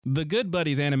The Good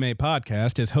Buddies Anime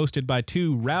Podcast is hosted by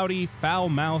two rowdy,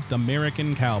 foul-mouthed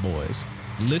American cowboys.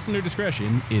 Listener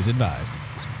discretion is advised.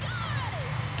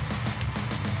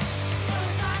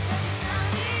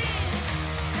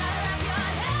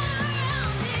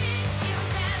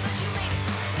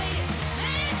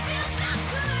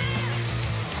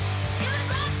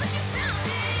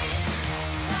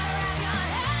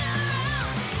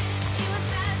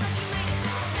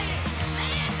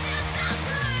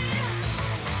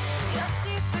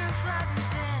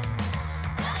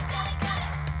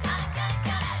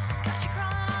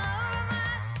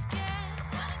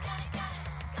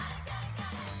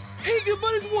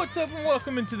 What's up and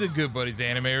welcome into the Good Buddies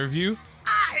Anime Review.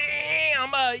 I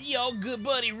am your good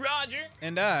buddy Roger.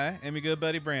 And I am your good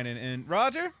buddy Brandon. And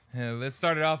Roger, Let's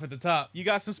start it off at the top. you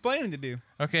got some splaining to do.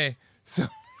 Okay, so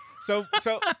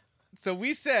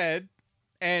we said,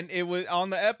 and it was on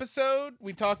the episode,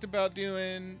 we talked about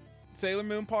doing Sailor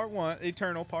Moon Part 1,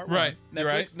 Eternal Part 1. Right,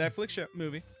 Netflix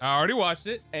movie. I already watched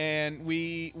it. And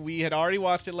we had already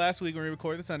watched it last week when we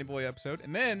recorded the Sunny Boy episode.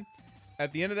 And then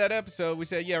at the end of that episode, we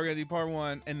said, yeah, we're going to do Part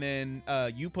 1. And then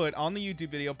you put on the YouTube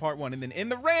video Part 1. And then in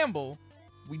the ramble,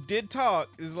 we did talk.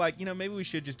 It was like, maybe we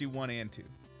should just do 1 and 2.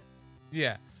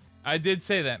 Yeah, I did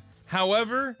say that.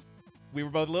 However, we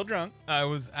were both a little drunk. I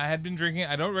had been drinking.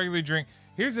 I don't regularly drink.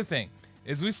 Here's the thing,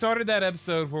 is we started that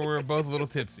episode where we were both a little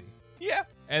tipsy. Yeah.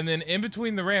 And then in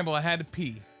between the ramble, I had to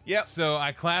pee. Yep. So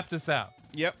I clapped us out.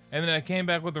 Yep. And then I came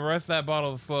back with the rest of that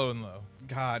bottle of Slow and Low.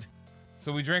 God.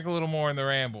 So we drank a little more in the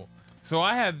ramble. So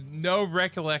I have no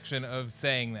recollection of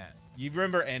saying that. You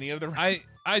remember any of the...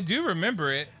 I do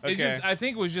remember it. Okay. I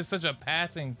think it was just such a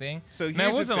passing thing. So here's I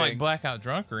wasn't the thing. like blackout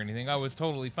drunk or anything. I was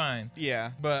totally fine.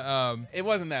 Yeah. But it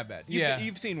wasn't that bad. Yeah.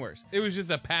 You've seen worse. It was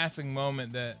just a passing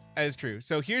moment that is true.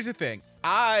 So here's the thing.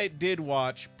 I did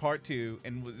watch Part 2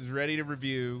 and was ready to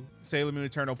review Sailor Moon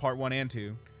Eternal Part 1 and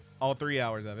 2. All 3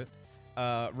 hours of it.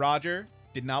 Roger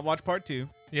did not watch Part 2.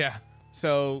 Yeah.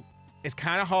 So it's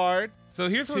kind of hard. So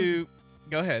here's to...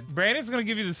 Go ahead. Brandon's going to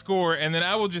give you the score, and then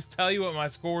I will just tell you what my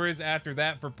score is after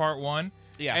that for Part 1.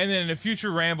 Yeah. And then in a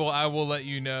future ramble, I will let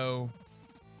you know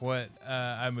what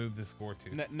I moved the score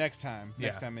to. Next time. Yeah.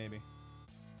 Next time, maybe.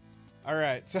 All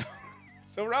right.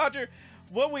 So Roger,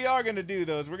 what we are going to do,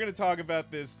 though, is we're going to talk about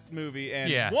this movie,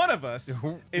 and one of us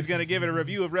is going to give it a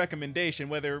review of recommendation,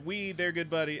 whether we, their good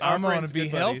buddy, our I'm friends, going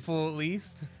to be good buddies, helpful at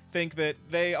least, think that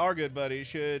they are good buddies,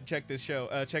 should check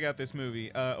out this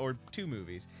movie, or 2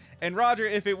 movies. And Roger,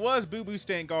 if it was Boo Boo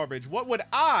Stank Garbage, what would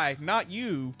I, not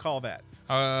you, call that?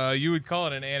 You would call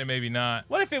it an anime, maybe not.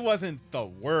 What if it wasn't the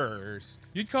worst?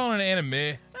 You'd call it an anime.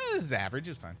 This is average.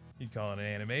 It's fine. You'd call it an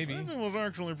anime, maybe. It was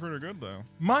actually pretty good, though.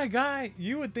 My guy,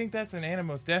 you would think that's an anime,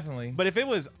 most definitely. But if it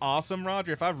was awesome,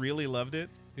 Roger, if I really loved it,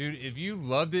 dude, if you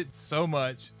loved it so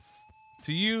much,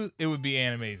 to you, it would be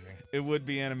animazing. It would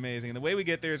be animazing. And the way we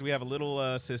get there is we have a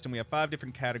little system. We have 5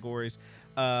 different categories.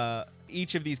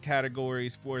 Each of these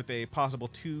categories worth a possible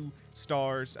 2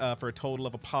 stars for a total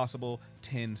of a possible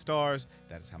 10 stars.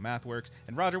 That is how math works.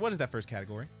 And Roger, what is that first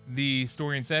category? The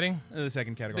story and setting. The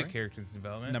second category. The characters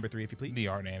development. Number 3, if you please. The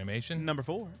art and animation. Number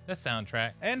 4. The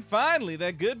soundtrack. And finally,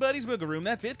 that Good Buddies Wiggle Room,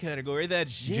 that 5th category, that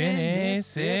Je ne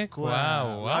sais quoi.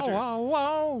 Roger,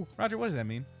 what does that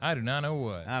mean? I do not know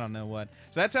what. I don't know what.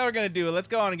 So that's how we're going to do it. Let's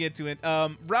go on and get to it.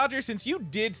 Roger, since you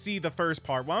did see the first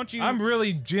part, why don't you... I'm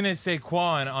really je ne sais quoi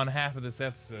on half of this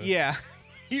episode. Yeah,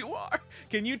 you are.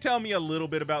 Can you tell me a little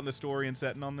bit about the story and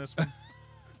setting on this one?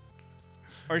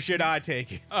 Or should I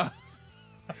take it?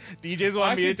 DJs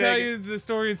want me to take it? I can tell you the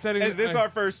story and setting. Is this our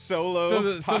first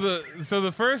solo? So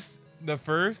the first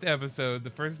episode, the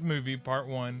first movie, Part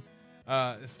 1,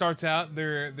 starts out.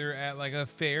 They're at like a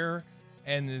fair,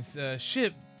 and this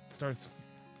ship starts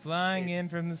flying in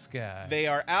from the sky. They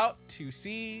are out to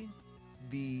see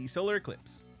the solar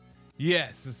eclipse.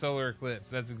 Yes, the solar eclipse.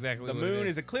 That's exactly what it is. The moon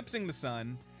is eclipsing the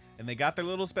sun, and they got their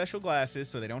little special glasses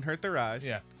so they don't hurt their eyes.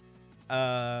 Yeah.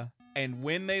 And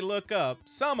when they look up,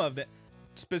 some of them,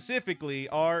 specifically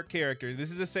our characters,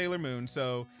 this is a Sailor Moon,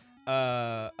 so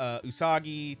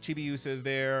Usagi, Chibiusa is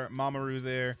there, Mamoru's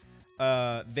there.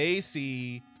 They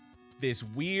see this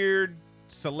weird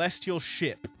celestial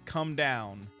ship come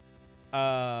down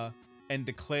and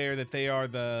declare that they are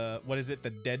the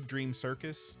Dead Dream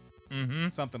Circus? Mm-hmm.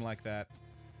 Something like that.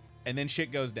 And then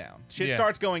shit goes down. Shit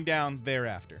starts going down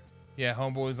thereafter. Yeah,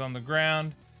 homeboy's on the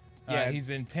ground. Yeah, he's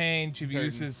in pain.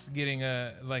 Chibiusa's getting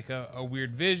a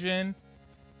weird vision,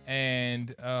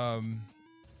 and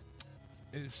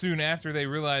soon after they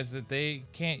realize that they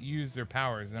can't use their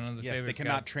powers. None of the they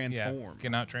cannot transform. Yeah,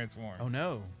 cannot transform. Oh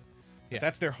no, yeah,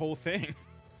 that's their whole thing.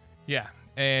 Yeah,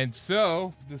 and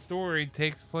so the story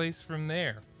takes place from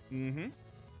there. Mm-hmm.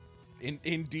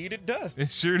 Indeed, it does. It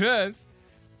sure does.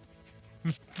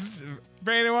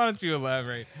 Brandon, why don't you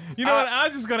elaborate? You know what?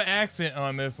 I'm just gonna accent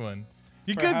on this one.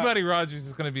 Your good buddy Rogers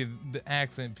is gonna be the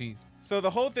accent piece. So the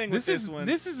whole thing with this one,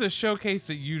 this is a showcase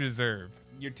that you deserve.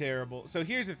 You're terrible. So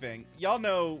here's the thing. Y'all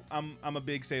know I'm a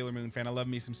big Sailor Moon fan. I love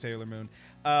me some Sailor Moon.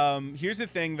 Here's the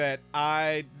thing that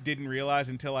I didn't realize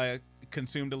until I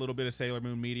consumed a little bit of Sailor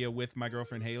Moon media with my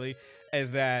girlfriend Haley,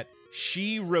 is that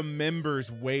she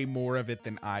remembers way more of it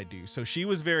than I do. So she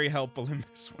was very helpful in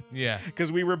this one. Yeah.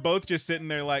 Because we were both just sitting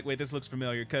there like, wait, this looks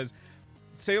familiar. Because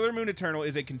Sailor Moon Eternal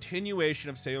is a continuation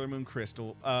of Sailor Moon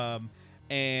Crystal.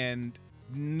 And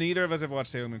neither of us have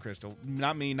watched Sailor Moon Crystal.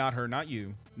 Not me, not her, not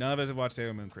you. None of us have watched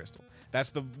Sailor Moon Crystal.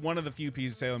 That's one of the few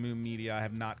pieces of Sailor Moon media I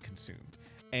have not consumed.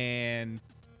 And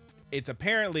it's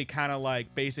apparently kind of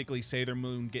like basically Sailor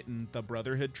Moon getting the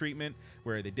Brotherhood treatment,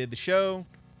 where they did the show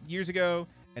years ago,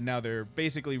 and now they're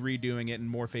basically redoing it and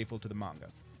more faithful to the manga.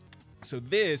 So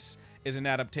this is an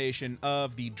adaptation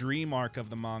of the dream arc of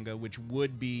the manga, which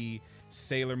would be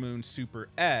Sailor Moon Super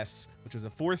S, which was the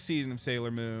 4th season of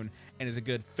Sailor Moon, and is a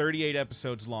good 38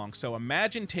 episodes long. So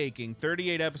imagine taking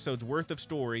 38 episodes worth of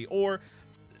story, or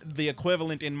the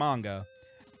equivalent in manga,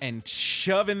 and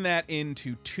shoving that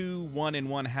into 2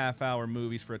 1.5 hour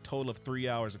movies for a total of 3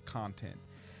 hours of content.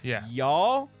 Yeah.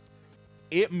 Y'all,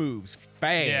 it moves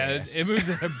fast. Yeah, it moves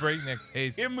at a breakneck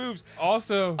pace. It moves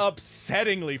also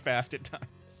upsettingly fast at times.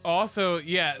 Also,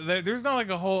 yeah, there's not like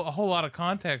a whole lot of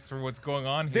context for what's going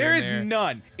on here. There is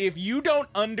none. If you don't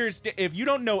understand, if you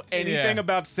don't know anything Yeah.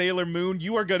 about Sailor Moon,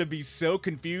 you are going to be so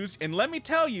confused. And let me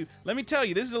tell you,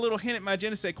 this is a little hint at my je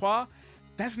ne sais quoi.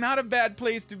 That's not a bad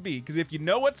place to be, because if you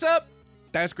know what's up,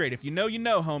 that's great. If you know,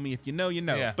 homie. If you know, you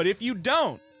know. Yeah. But if you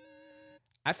don't,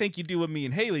 I think you do what me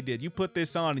and Haley did. You put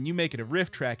this on and you make it a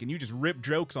riff track and you just rip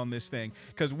jokes on this thing,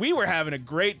 because we were having a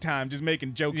great time just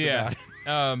making jokes about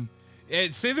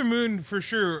it. Sailor Moon, for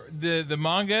sure, the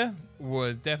manga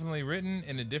was definitely written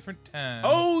in a different time.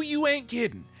 Oh, you ain't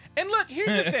kidding. And look,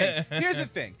 here's the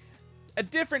thing. A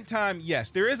different time,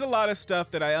 yes. There is a lot of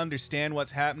stuff that I understand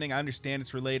what's happening. I understand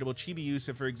it's relatable.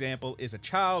 Chibiusa, for example, is a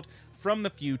child from the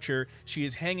future. She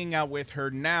is hanging out with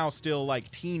her now still like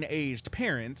teen-aged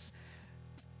parents.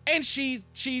 And she's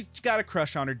got a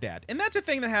crush on her dad. And that's a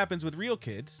thing that happens with real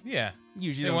kids. Yeah.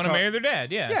 Usually they want to marry their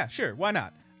dad, yeah. Yeah, sure. Why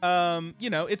not?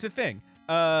 It's a thing.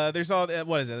 There's all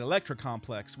what is it? Electra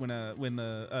complex when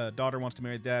the daughter wants to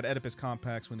marry the dad. Oedipus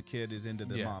complex when the kid is into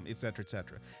the mom, etc.,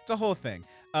 etc. It's a whole thing.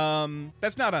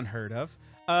 That's not unheard of.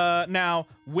 Now,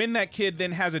 when that kid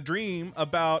then has a dream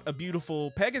about a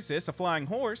beautiful Pegasus, a flying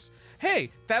horse,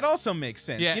 hey, that also makes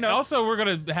sense. Yeah. Also, we're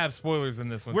gonna have spoilers in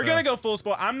this one. We're gonna go full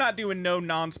spoil. I'm not doing no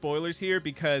non-spoilers here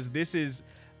because this is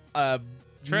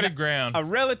treaded ground. A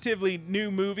relatively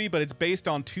new movie, but it's based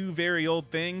on 2 very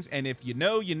old things. And if you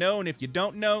know, you know, and if you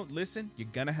don't know, listen, you're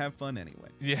gonna have fun anyway.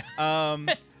 Yeah.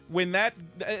 When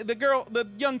the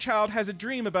young child has a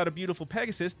dream about a beautiful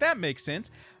Pegasus, that makes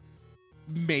sense.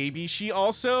 Maybe she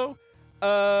also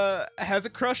has a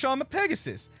crush on the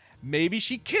Pegasus. Maybe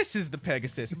she kisses the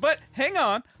Pegasus. But hang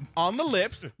on the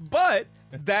lips. But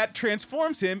that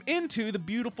transforms him into the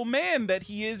beautiful man that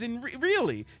he is in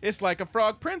really. It's like a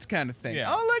Frog Prince kind of thing.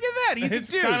 Yeah. Oh, look at that. He's a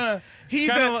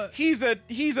dude.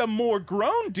 He's a more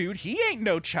grown dude. He ain't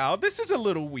no child. This is a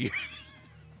little weird.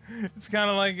 It's kind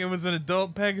of like it was an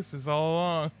adult Pegasus all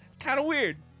along. It's kind of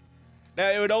weird. Now,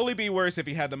 it would only be worse if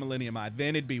he had the Millennium Eye.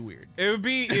 Then it'd be weird. It would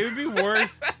be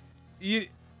worse.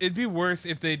 It'd be worse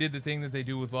if they did the thing that they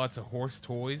do with lots of horse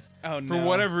toys. Oh, no. For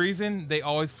whatever reason, they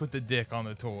always put the dick on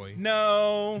the toy.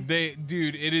 No.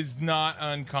 Dude, it is not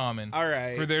uncommon. All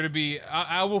right. For there to be,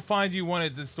 I will find you one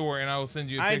at the store and I will send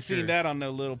you a picture. I ain't seen that on no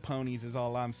Little Ponies is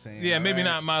all I'm saying. Yeah, maybe right?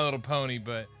 not My Little Pony,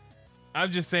 but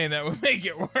I'm just saying that would make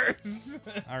it worse.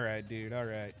 All right, dude. All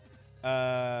right.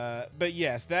 But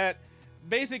yes, that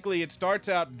basically it starts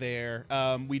out there.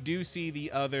 We do see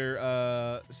the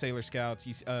other Sailor Scouts,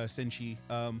 Senshi.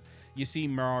 You see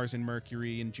Mars and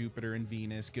Mercury and Jupiter and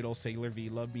Venus. Good old Sailor V.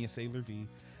 Love me a Sailor V.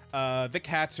 The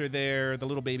cats are there. The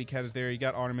little baby cat is there. You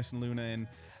got Artemis and Luna, and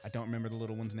I don't remember the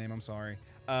little one's name. I'm sorry.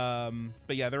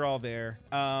 But yeah, they're all there.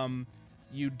 So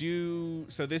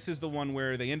this is the one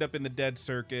where they end up in the Dead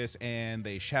Circus and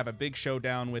they have a big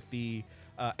showdown with the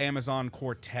Amazon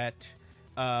Quartet.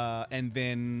 And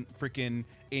then freaking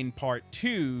in part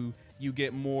 2, you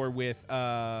get more with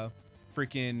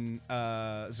Zirconia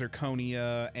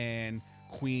and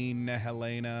Queen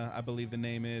Helena, I believe the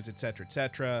name is, etc.,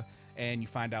 etc. And you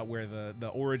find out where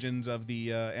the origins of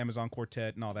the Amazon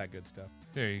Quartet and all that good stuff.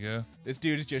 There you go. This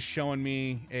dude is just showing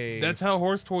me a... That's how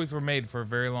horse toys were made for a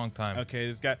very long time.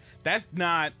 Okay, that's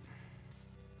not...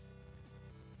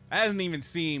 That doesn't even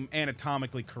seem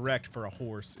anatomically correct for a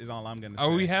horse, is all I'm going to say.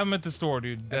 Oh, we have them at the store,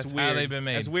 dude. That's weird. how they've been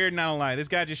made. That's weird, and I don't lie. This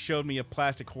guy just showed me a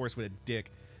plastic horse with a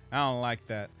dick. I don't like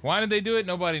that. Why did they do it?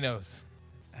 Nobody knows.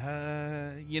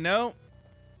 You know,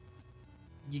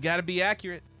 you got to be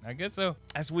accurate. I guess so.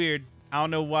 That's weird. I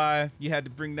don't know why you had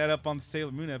to bring that up on the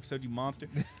Sailor Moon episode, you monster.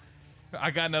 I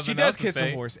got nothing She else does to kiss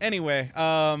say. a horse. Anyway,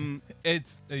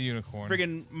 It's a unicorn.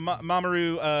 friggin'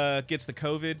 Mamoru gets the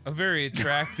COVID. A very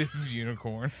attractive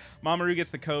unicorn. Mamoru gets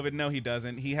the COVID. No, he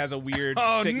doesn't. He has a weird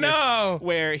Oh, sickness no.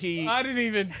 where he I didn't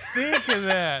even think of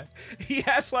that. he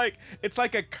has like it's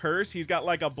like a curse. He's got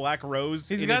like a black rose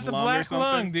He's in got his the lung or black something.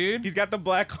 lung, dude. He's got the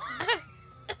black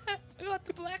I got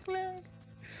the black lung.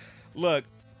 Look,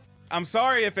 I'm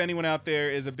sorry if anyone out there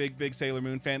is a big Sailor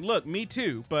Moon fan. Look, me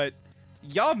too, but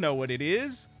y'all know what it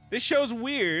is. This show's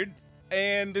weird,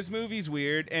 and this movie's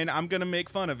weird, and I'm gonna make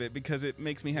fun of it because it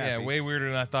makes me happy. Yeah, way weirder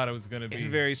than I thought it was gonna be. It's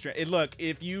very strange. Look,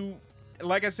 if you,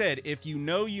 like I said, if you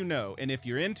know, you know, and if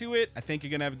you're into it, I think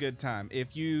you're gonna have a good time.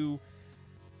 If you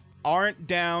aren't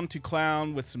down to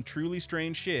clown with some truly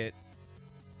strange shit,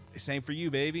 this ain't for you,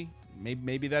 baby.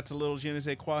 Maybe that's a little je ne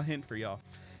sais quoi hint for y'all.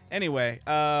 Anyway,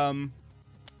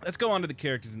 let's go on to the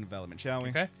characters in development, shall we?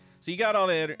 Okay. So you got all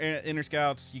the Inner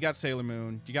Scouts, you got Sailor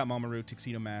Moon, you got Mamoru,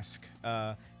 Tuxedo Mask,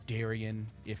 Darien,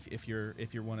 if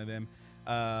you're one of them.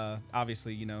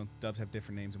 Obviously, you know, dubs have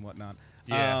different names and whatnot.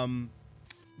 Yeah.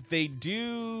 I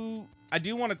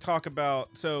do want to talk about,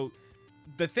 so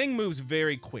the thing moves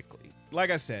very quickly. Like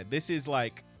I said, this is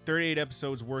like 38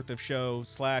 episodes worth of show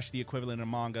 / the equivalent of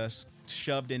manga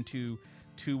shoved into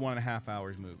 2.5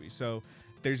 hours movie. So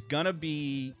there's gonna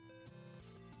be,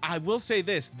 I will say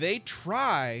this, they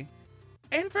try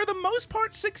and for the most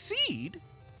part succeed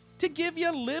to give you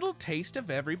a little taste of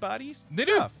everybody's They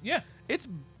stuff. do. Yeah. It's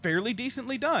fairly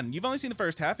decently done. You've only seen the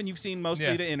first half, and you've seen mostly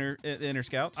Yeah. the inner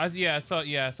scouts. I saw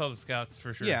the scouts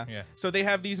for sure. Yeah. Yeah. So they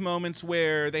have these moments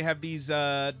where they have these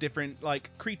different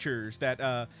like creatures that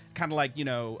kind of like, you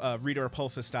know, Rita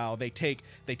Repulsa style. They take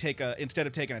instead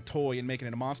of taking a toy and making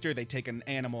it a monster, they take an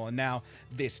animal, and now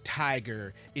this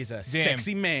tiger is a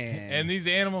sexy man. And these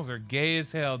animals are gay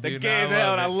as hell, They're dude. gay as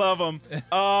hell, and I love them.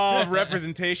 Oh,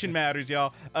 representation matters,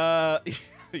 y'all.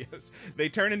 Yes, they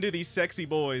turn into these sexy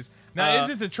boys. Now, is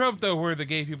it the trope though where the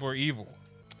gay people are evil?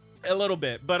 A little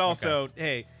bit, but also,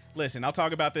 hey, listen, I'll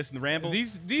talk about this in the ramble.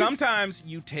 These- Sometimes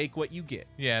you take what you get.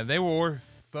 Yeah, they were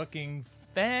fucking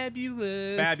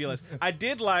fabulous. Fabulous. I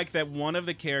did like that one of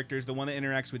the characters, the one that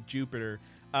interacts with Jupiter,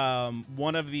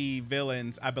 one of the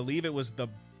villains, I believe it was the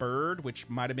bird, which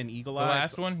might have been Eagle The Eye.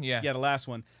 last one, yeah. Yeah, the last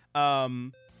one.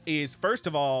 Is first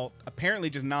of all apparently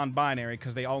just non-binary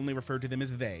because they only refer to them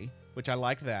as they, which I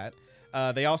like that.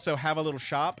 They also have a little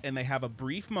shop, and they have a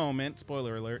brief moment,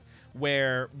 spoiler alert,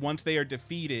 where once they are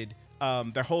defeated,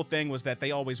 their whole thing was that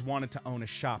they always wanted to own a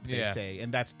shop, they Yeah. say,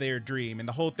 and that's their dream. And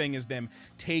the whole thing is them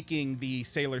taking the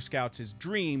Sailor Scouts'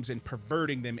 dreams and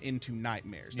perverting them into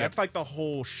nightmares. Yep. That's like the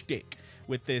whole shtick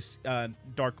with this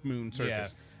Dark Moon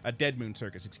Circus, Dead Moon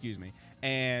Circus, excuse me.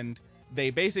 And they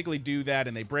basically do that,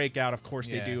 and they break out. Of course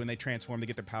Yeah. they do, and they transform. They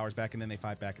get their powers back, and then they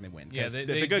fight back, and they win. Yeah, 'Cause they,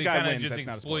 the good guy kinda wins. just That's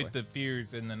not a spoiler. exploit the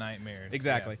fears and the nightmares.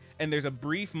 Exactly. And there's a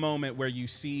brief moment where you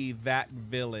see that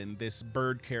villain, this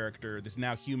bird character, this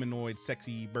now humanoid,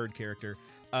 sexy bird character,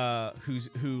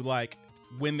 who like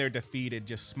when they're defeated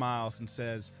just smiles and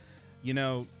says, you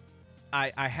know,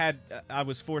 I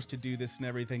was forced to do this and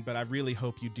everything, but I really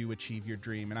hope you do achieve your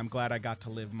dream, and I'm glad I got to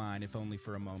live mine, if only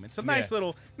for a moment. It's a nice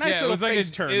little it was like face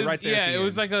turn right there. Yeah, at the it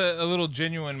was end. like a little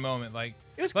genuine moment. Like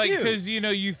It was like cute. because you know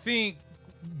you think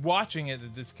watching it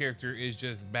that this character is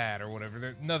just bad or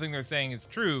whatever. Nothing they're saying is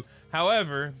true.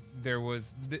 However,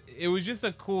 it was just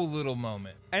a cool little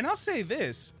moment. And I'll say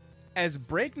this, as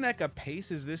breakneck a pace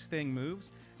as this thing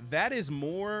moves, that is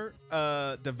more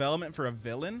development for a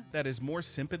villain, that is more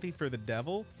sympathy for the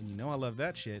devil, and you know I love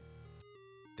that shit,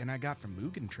 than I got from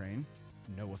Mugen Train.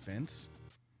 No offense.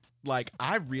 Like,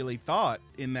 I really thought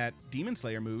in that Demon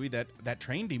Slayer movie that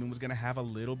train demon was going to have a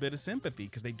little bit of sympathy,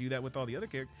 because they do that with all the other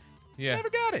characters. Yeah. Never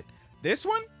got it. This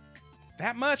one,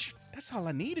 that much, that's all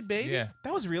I needed, baby. Yeah.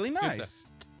 That was really nice.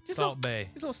 Just Salt Bay.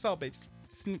 Just a little Salt Bay, just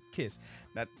sneak kiss.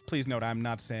 That, please note, I'm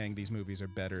not saying these movies are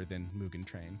better than Mugen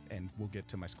Train, and we'll get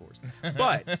to my scores.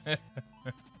 But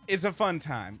it's a fun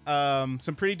time.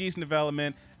 Some pretty decent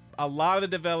development. A lot of the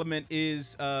development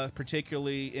is,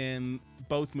 particularly in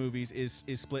both movies, is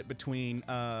split between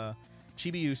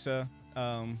Chibiusa,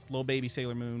 little baby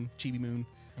Sailor Moon, Chibi Moon.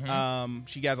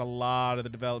 She has a lot of the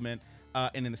development.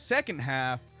 And in the second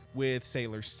half with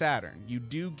Sailor Saturn, you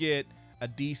do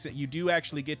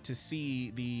actually get to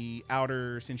see the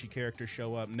outer Senshi characters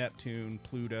show up: Neptune,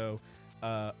 Pluto,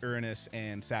 Uranus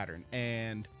and Saturn.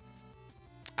 And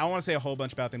I don't want to say a whole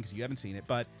bunch about them because you haven't seen it,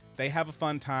 but they have a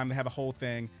fun time. They have a whole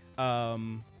thing.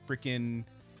 Freaking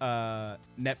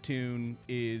Neptune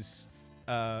is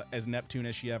as Neptune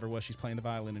as she ever was. She's playing the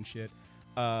violin and shit.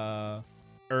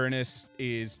 Uranus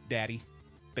is daddy.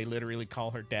 They literally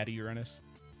call her Daddy Uranus.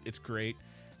 It's great.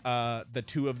 The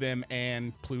two of them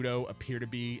and Pluto appear to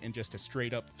be in just a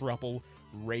straight up throuple,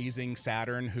 raising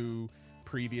Saturn, who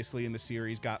previously in the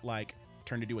series got like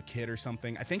turned into a kid or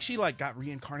something. I think she like got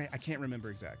reincarnated. I can't remember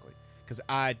exactly because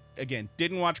I, again,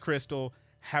 didn't watch Crystal,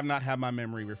 have not had my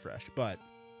memory refreshed, but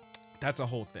that's a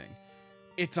whole thing.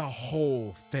 It's a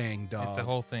whole thing, dog. It's a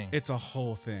whole thing. It's a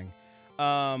whole thing.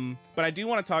 But I do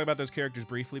want to talk about those characters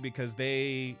briefly because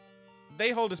they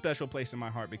hold a special place in my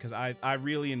heart because I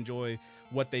really enjoy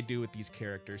what they do with these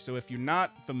characters. So if you're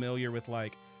not familiar with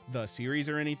like the series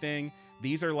or anything,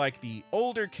 these are like the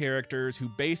older characters who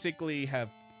basically have,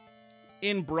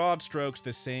 in broad strokes,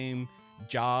 the same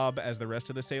job as the rest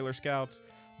of the Sailor Scouts,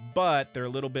 but they're a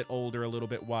little bit older, a little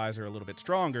bit wiser, a little bit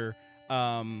stronger,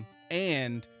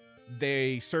 and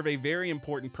they serve a very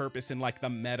important purpose in like the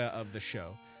meta of the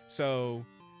show. So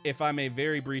if I may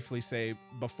very briefly say,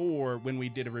 before when we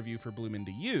did a review for Bloom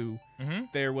Into You,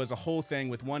 there was a whole thing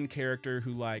with one character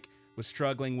who like was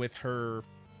struggling with her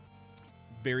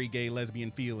very gay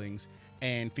lesbian feelings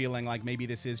and feeling like maybe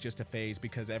this is just a phase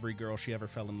because every girl she ever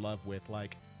fell in love with,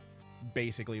 like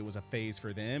basically it was a phase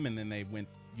for them, and then they went,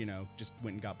 just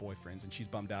went and got boyfriends, and she's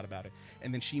bummed out about it.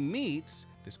 And then she meets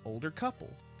this older couple,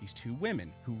 these two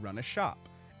women who run a shop,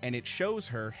 and it shows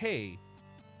her, hey,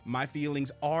 my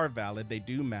feelings are valid. They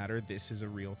do matter. This is a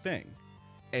real thing.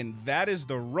 And that is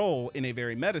the role in a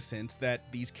very meta sense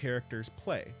that these characters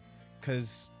play,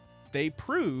 because they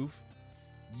prove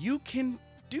you can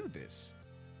do this.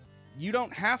 You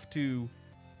don't have to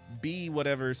be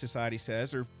whatever society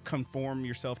says or conform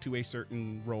yourself to a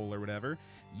certain role or whatever.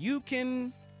 You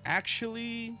can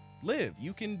actually live.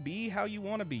 You can be how you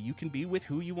want to be. You can be with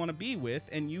who you want to be with,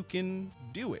 and you can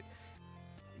do it.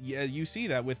 Yeah, you see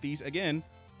that with these, again,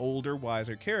 older,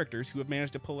 wiser characters who have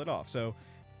managed to pull it off. So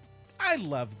I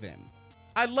love them.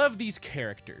 I love these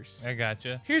characters. I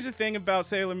gotcha. Here's the thing about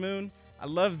Sailor Moon. I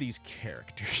love these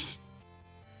characters.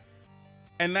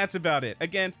 And that's about it.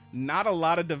 Again, not a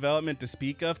lot of development to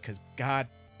speak of because god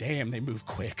damn, they move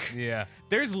quick. Yeah.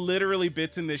 There's literally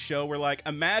bits in this show where, like,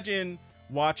 imagine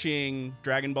watching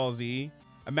Dragon Ball Z.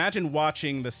 Imagine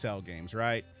watching the Cell games,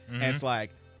 right? And it's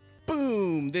like,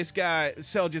 boom, this guy,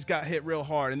 Cell just got hit real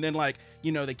hard. And then, like,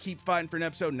 they keep fighting for an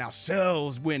episode. And now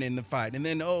Cell's winning the fight. And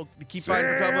then, they keep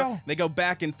fighting for a couple. They go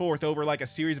back and forth over, like, a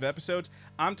series of episodes.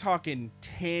 I'm talking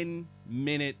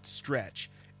 10-minute stretch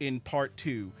in part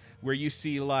 2 where you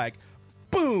see, like,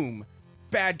 boom,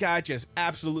 bad guy just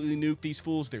absolutely nuked these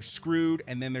fools. They're screwed.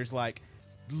 And then there's, like,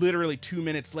 literally 2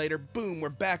 minutes later, boom, we're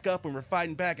back up and we're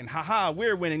fighting back. And haha,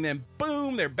 we're winning them.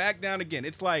 Boom, they're back down again.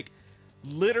 It's like,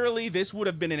 literally, this would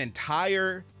have been an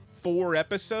entire 4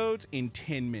 episodes in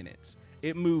 10 minutes.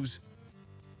 It moves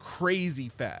crazy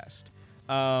fast.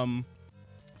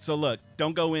 So look,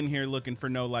 don't go in here looking for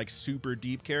no like super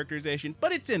deep characterization,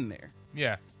 but it's in there.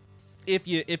 Yeah. If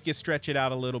you stretch it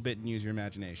out a little bit and use your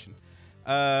imagination.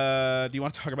 Do you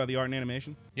want to talk about the art and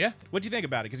animation? Yeah. What'd you think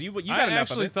about it? Because you got I enough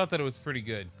actually of it. thought that it was pretty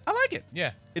good. I like it.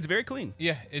 Yeah. It's very clean.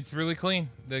 Yeah, it's really clean.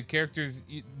 The characters,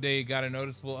 they got a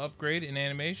noticeable upgrade in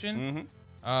animation.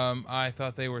 I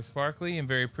thought they were sparkly and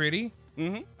very pretty.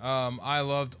 I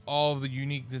loved all the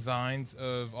unique designs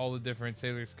of all the different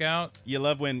Sailor Scouts. You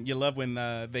love when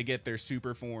they get their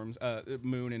super forms.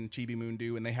 Moon and Chibi Moon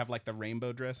do, and they have like the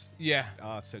rainbow dress. Yeah.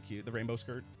 Oh, it's so cute. The rainbow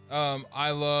skirt.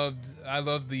 I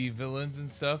loved the villains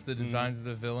and stuff. The designs of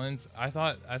the villains. I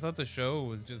thought the show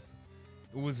was it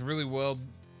was really well.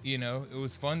 It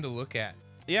was fun to look at.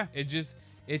 Yeah.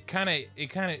 It kind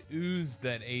of oozed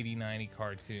that 80-90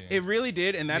 cartoon. It really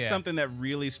did, and that's something that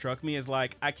really struck me is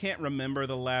like I can't remember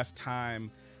the last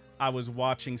time I was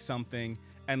watching something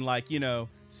and like,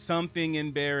 something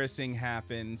embarrassing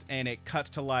happens and it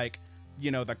cuts to like,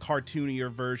 the cartoonier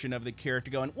version of the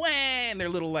character going, wah, and their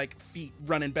little like feet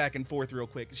running back and forth real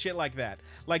quick. Shit like that.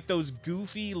 Like those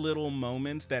goofy little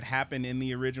moments that happen in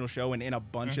the original show and in a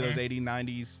bunch of those 80s,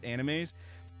 90s animes.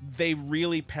 They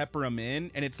really pepper them in,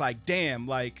 and it's like, damn,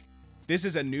 like this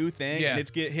is a new thing, and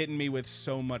it's hitting me with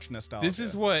so much nostalgia.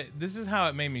 This is how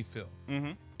it made me feel.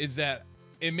 Is that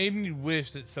it made me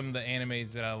wish that some of the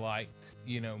animes that I liked,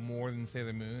 more than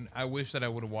Sailor Moon, I wish that I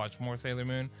would have watched more Sailor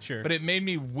Moon. Sure. But it made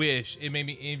me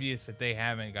envious that they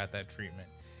haven't got that treatment.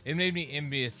 It made me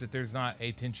envious that there's not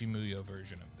a Tenchi Muyo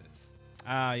version of this.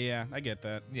 Yeah, I get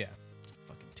that. Yeah.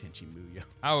 Fucking Tenchi Muyo.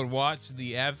 I would watch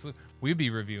we'd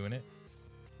be reviewing it.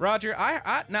 Roger,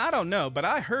 now I don't know, but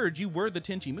I heard you were the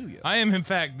Tenchi Muyo. I am, in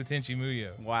fact, the Tenchi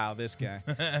Muyo. Wow, this guy.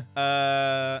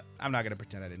 I'm not gonna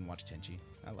pretend I didn't watch Tenchi.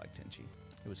 I like Tenchi.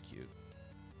 It was cute.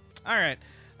 All right.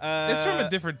 It's from a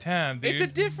different time, dude. It's a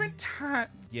different time.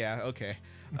 Yeah, okay.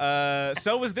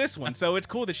 So was this one. So it's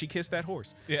cool that she kissed that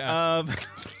horse. Yeah.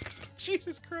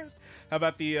 Jesus Christ. How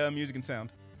about the music and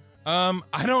sound?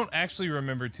 I don't actually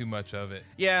remember too much of it.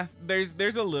 Yeah,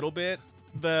 there's a little bit.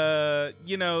 The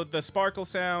sparkle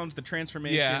sounds, the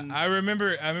transformations. Yeah, I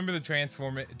remember the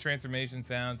transformation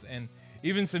sounds, and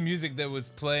even some music that was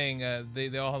playing.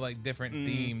 They all had like different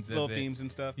themes, little themes and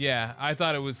stuff. Yeah, I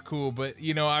thought it was cool, but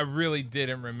I really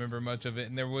didn't remember much of it,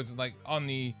 and there was like on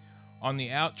the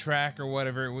out track or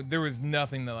whatever, there was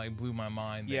nothing that like blew my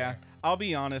mind. There. Yeah, I'll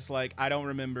be honest, like I don't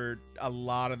remember a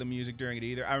lot of the music during it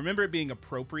either. I remember it being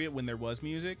appropriate when there was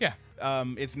music. Yeah.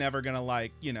 It's never gonna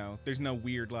like, there's no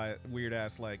weird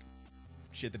ass like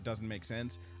shit that doesn't make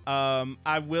sense.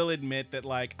 I will admit that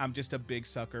like I'm just a big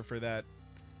sucker for that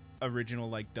original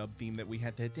like dub theme that we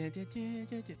had,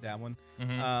 that one.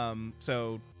 Mm-hmm.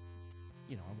 So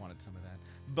I wanted some of that,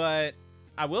 but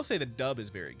I will say the dub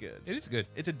is very good. It is good.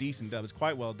 It's a decent dub. It's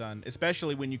quite well done,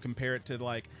 especially when you compare it to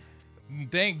like.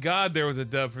 Thank God there was a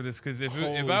dub for this, because if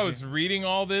I was reading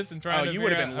all this and trying to, you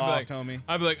would have been lost, homie.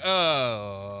 I'd be like,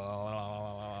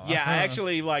 oh. Yeah, I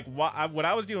actually like what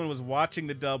I was doing was watching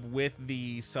the dub with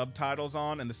the subtitles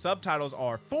on, and the subtitles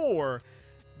are for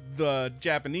the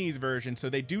Japanese version, so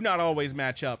they do not always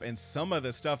match up, and some of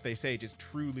the stuff they say just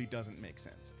truly doesn't make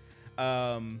sense,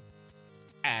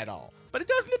 at all. But it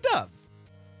does in the dub.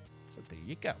 So there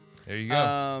you go. There you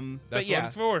go. But That's yeah, what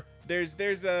it's for.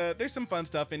 There's some fun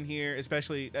stuff in here,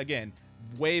 especially again,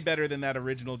 way better than that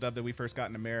original dub that we first got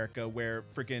in America, where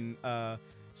freaking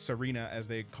Serena, as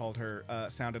they called her,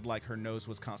 sounded like her nose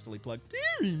was constantly plugged,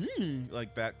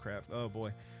 like that crap. Oh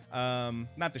boy,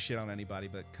 not to shit on anybody,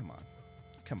 but come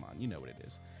on, you know what it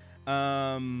is.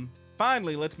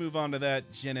 Finally, let's move on to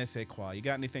that je ne sais quoi. You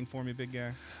got anything for me, big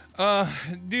guy?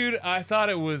 Dude, I thought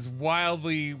it was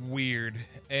wildly weird,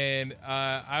 and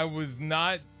I was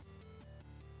not.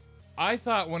 I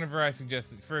thought whenever I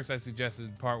suggested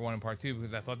part 1 and part 2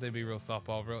 because I thought they'd be real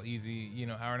softball, real easy,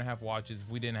 hour and a half watches. If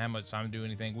we didn't have much time to do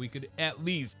anything, we could at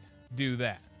least do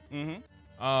that.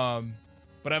 Mm-hmm.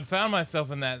 But I found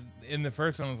myself in the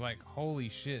first one. I was like, holy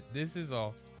shit, this is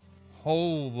a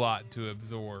whole lot to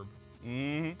absorb.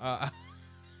 Mm-hmm.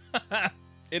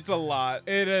 It's a lot.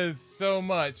 It is so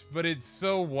much, but it's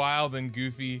so wild and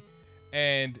goofy.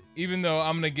 And even though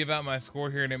I'm going to give out my score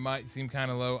here and it might seem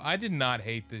kind of low, I did not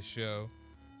hate this show.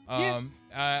 Yeah.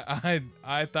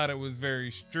 I thought it was very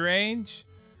strange.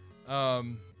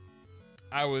 I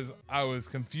was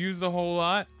confused a whole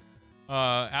lot.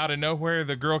 Out of nowhere,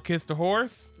 the girl kissed a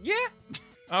horse. Yeah.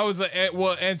 I was like,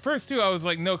 and first too, I was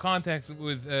like, no context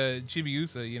with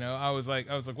Chibiusa. I was like,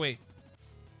 wait.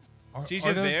 She's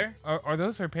just there? Are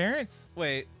those her parents?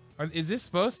 Wait. Is this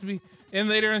supposed to be? And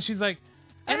later on, she's like,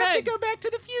 I have to go back to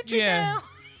the future now.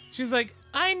 She's like,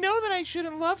 I know that I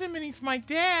shouldn't love him, and he's my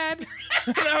dad.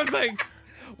 And I was like,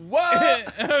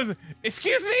 what? I was like,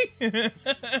 excuse me?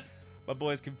 My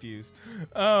boy's confused.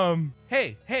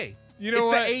 Hey, you know it's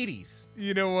what? The 80s.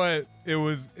 You know what? It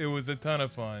was a ton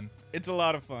of fun. It's a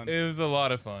lot of fun. It was a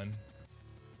lot of fun.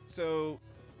 So,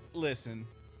 listen,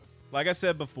 like I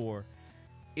said before,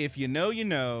 if you know, you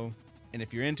know, and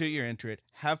if you're into it, you're into it.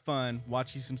 Have fun.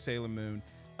 Watch you some Sailor Moon.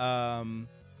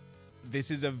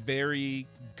 This is a very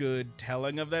good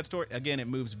telling of that story. Again, it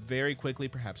moves very quickly,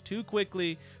 perhaps too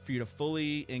quickly for you to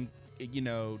fully,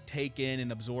 take in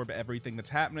and absorb everything that's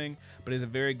happening, but it's a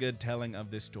very good telling of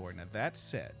this story. Now, that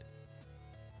said,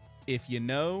 if you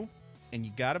know and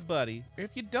you got a buddy, or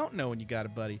if you don't know and you got a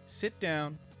buddy, sit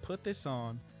down, put this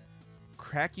on,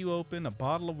 crack you open a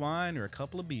bottle of wine or a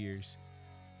couple of beers,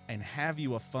 and have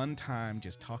you a fun time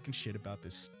just talking shit about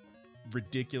this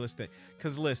ridiculous thing.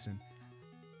 Because listen,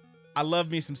 I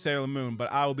love me some Sailor Moon, but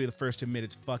I will be the first to admit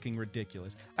it's fucking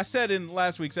ridiculous. I said in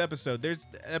last week's episode, there's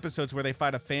episodes where they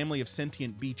fight a family of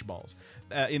sentient beach balls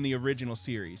in the original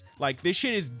series. Like, this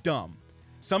shit is dumb.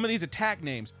 Some of these attack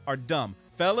names are dumb.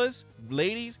 Fellas,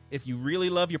 ladies, if you really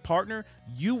love your partner,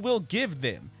 you will give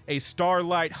them a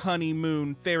Starlight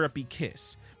Honeymoon Therapy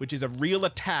Kiss, which is a real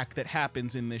attack that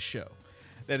happens in this show.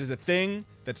 That is a thing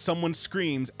that someone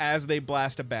screams as they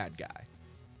blast a bad guy.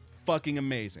 Fucking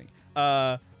amazing.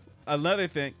 Another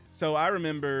thing, so I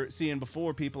remember seeing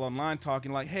before people online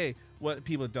talking like, hey, what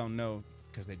people don't know,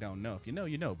 because they don't know. If you know,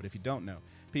 you know. But if you don't know,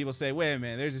 people say, wait a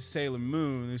minute, there's a Sailor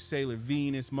Moon, there's Sailor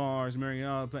Venus, Mars, Mercury,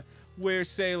 all the planets. Where's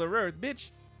Sailor Earth?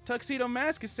 Bitch, Tuxedo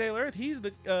Mask is Sailor Earth. He's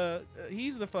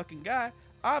the fucking guy.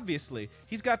 Obviously,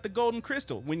 he's got the golden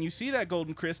crystal. When you see that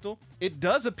golden crystal, it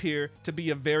does appear to be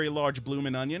a very large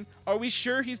bloomin' onion. Are we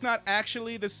sure he's not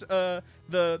actually this the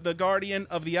guardian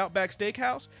of the Outback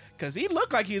Steakhouse? Cause he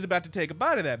looked like he was about to take a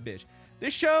bite of that bitch.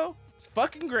 This show is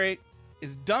fucking great.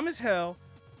 It's dumb as hell.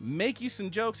 Make you some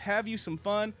jokes, have you some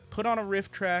fun, put on a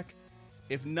riff track.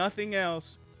 If nothing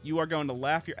else, you are going to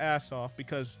laugh your ass off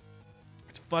because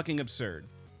it's fucking absurd.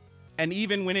 And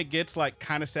even when it gets like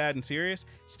kind of sad and serious,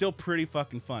 still pretty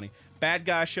fucking funny. Bad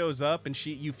guy shows up and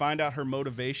you find out her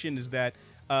motivation is that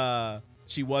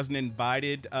she wasn't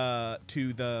invited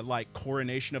to the like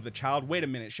coronation of the child. Wait a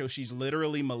minute, so she's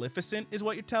literally Maleficent is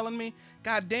what you're telling me?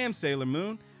 God damn, Sailor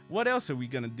Moon. What else are we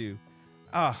gonna do?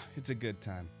 It's a good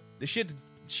time. The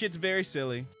shit's very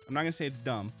silly. I'm not gonna say it's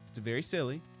dumb. It's very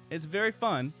silly. It's very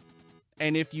fun.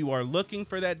 And if you are looking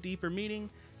for that deeper meaning,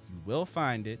 you will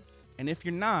find it. And if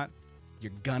you're not,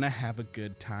 you're gonna have a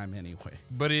good time anyway.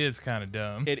 But it is kind of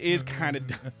dumb. It is kind of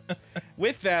dumb.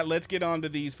 With that, let's get on to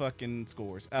these fucking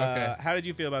scores. Okay. How did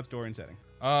you feel about story and setting?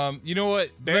 You know what?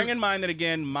 Bearing in mind that,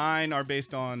 again, mine are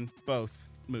based on both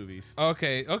movies.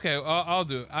 Okay, I'll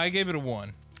do it. I gave it a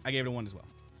 1. I gave it a 1 as well.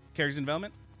 Characters and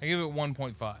development? I gave it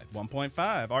 1.5.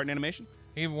 1.5. Art and animation?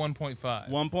 I gave it 1.5.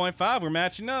 1.5. We're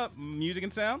matching up. Music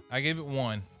and sound? I gave it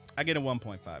 1. I get a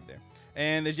 1.5 there.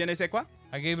 And the Je ne sais quoi?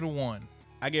 I gave it a 1.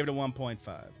 I gave it a 1.5.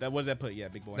 That was that put? Yeah,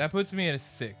 big boy. That puts me at a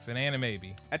 6, an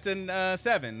animaby. That's a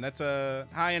 7. That's a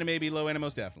high animaby, low anime,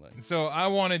 most definitely. So I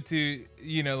wanted to,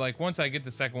 like once I get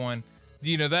the second one,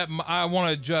 that I want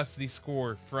to adjust the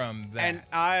score from that. And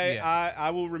I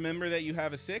will remember that you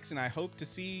have a 6, and I hope to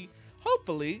see,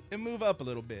 hopefully, it move up a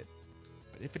little bit.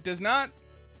 But if it does not,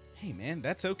 hey man,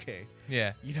 that's okay.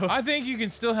 Yeah. I think you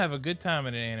can still have a good time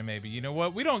at an animaby. You know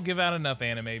what? We don't give out enough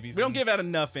animabies. We don't give out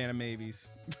enough animabies.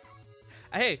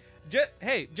 Hey,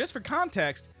 just for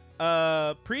context,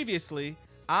 previously,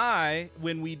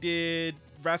 when we did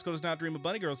Rascal Does Not Dream of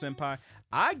Bunny Girl Senpai,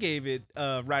 I gave it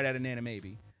right at an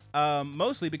animaby.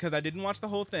 Mostly because I didn't watch the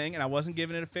whole thing and I wasn't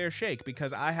giving it a fair shake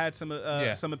because I had some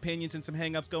opinions and some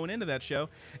hangups going into that show.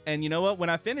 And you know what? When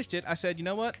I finished it, I said, you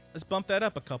know what? Let's bump that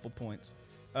up a couple points.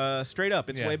 Straight up,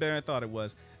 it's way better than I thought it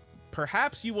was.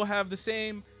 Perhaps you will have the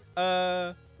same.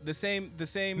 Now,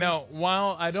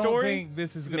 while I don't story, think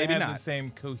this is going to have the same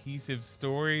cohesive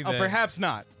story. Oh, perhaps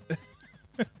not.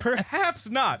 Perhaps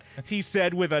not. He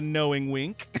said with a knowing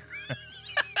wink.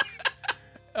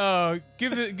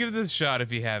 Give this a shot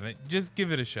if you haven't. Just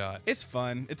give it a shot. It's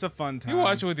fun. It's a fun time. You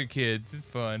watch it with your kids. It's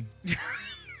fun.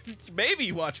 Maybe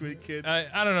you watch it with your kids.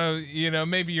 I don't know.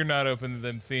 Maybe you're not open to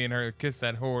them seeing her kiss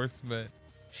that horse, but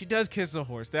she does kiss a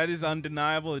horse. That is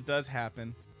undeniable. It does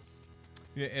happen.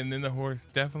 Yeah, and then the horse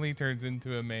definitely turns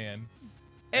into a man.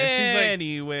 And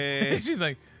she's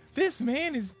like, this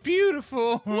man is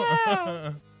beautiful.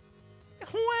 Wow.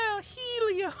 Well,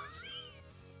 Helios.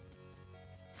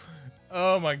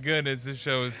 Oh my goodness, this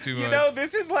show is too much.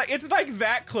 It's like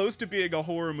that close to being a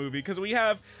horror movie because we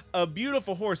have a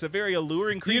beautiful horse, a very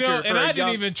alluring creature. And I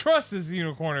didn't even trust this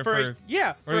unicorn at first.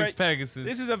 Or this Pegasus.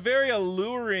 This is a very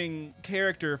alluring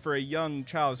character for a young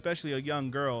child, especially a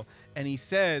young girl. And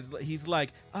he's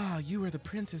like, you are the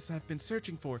princess I've been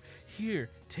searching for. Here,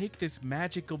 take this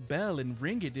magical bell and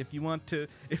ring it if you want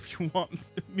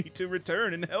me to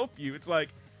return and help you. It's like,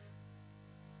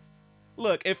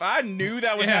 look, if I knew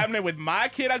that was happening with my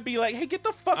kid, I'd be like, hey, get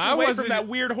the fuck away from that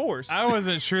weird horse. I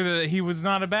wasn't sure that he was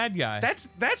not a bad guy.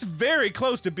 That's very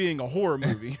close to being a horror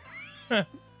movie. All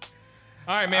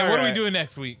right, man. What are we doing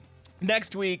next week?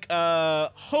 Next week,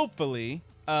 hopefully,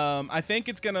 I think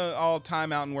it's going to all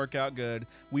time out and work out good.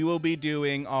 We will be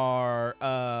doing our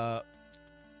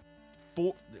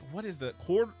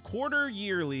quarter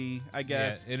yearly, I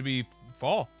guess. Yeah, it'll be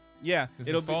fall. Yeah,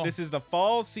 this is the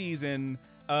fall season.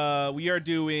 We are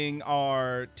doing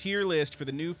our tier list for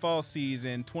the new fall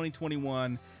season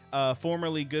 2021,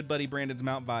 formerly Good Buddy Brandon's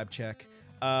Mount Vibe Check.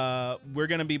 We're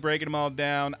going to be breaking them all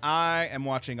down. I am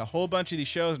watching a whole bunch of these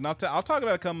shows, and I'll talk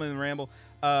about a couple in the ramble.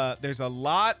 There's a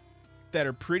lot that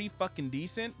are pretty fucking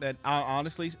decent that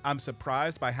honestly, I'm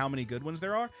surprised by how many good ones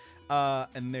there are.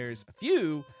 And there's a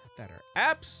few that are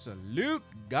absolute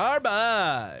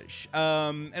garbage.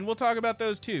 And we'll talk about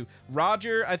those too.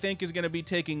 Roger, I think, is going to be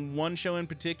taking one show in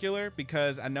particular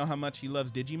because I know how much he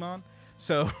loves Digimon.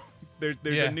 So there's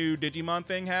a new Digimon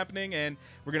thing happening, and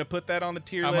we're going to put that on the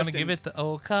tier list. I'm going to give it the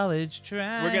old college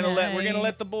try. We're gonna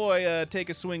let the boy take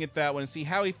a swing at that one and see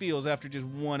how he feels after just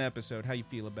one episode, how you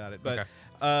feel about it. But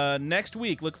okay. Next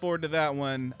week, look forward to that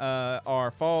one,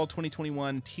 our fall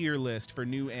 2021 tier list for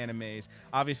new animes.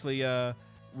 Obviously,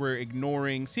 we're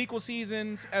ignoring sequel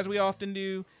seasons, as we often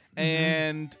do.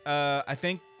 And I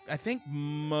think I think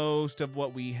most of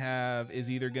what we have is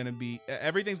either going to be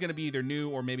everything's going to be either new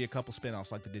or maybe a couple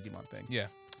spin-offs like the Digimon thing. Yeah.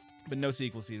 But no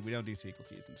sequel season. We don't do sequel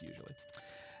seasons usually.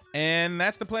 And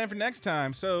that's the plan for next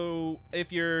time. So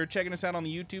if you're checking us out on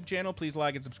the YouTube channel, please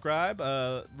like and subscribe.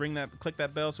 Click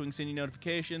that bell so we can send you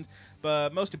notifications.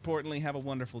 But most importantly, have a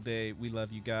wonderful day. We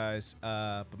love you guys.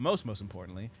 But most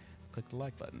importantly, click the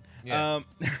like button. Yeah.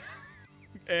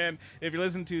 And if you're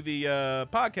listening to the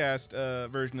podcast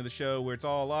version of the show where it's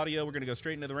all audio, we're going to go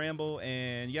straight into the ramble.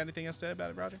 And you got anything else to say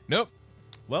about it, Roger? Nope.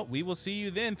 Well, we will see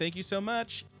you then. Thank you so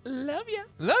much. Love ya.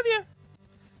 Love you.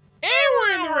 And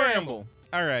we're in the ramble.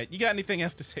 All right. You got anything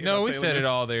else to say? No, about we Sailor said Moon? it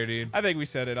all there, dude. I think we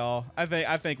said it all. I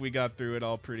think we got through it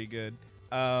all pretty good.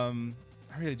 I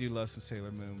really do love some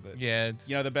Sailor Moon, but Yeah, it's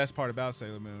the best part about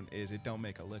Sailor Moon is it don't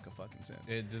make a lick of fucking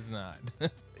sense. it does not.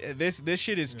 This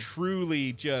shit is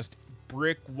truly just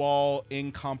brick wall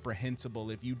incomprehensible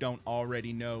if you don't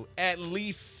already know at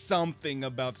least something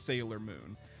about Sailor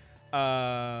Moon.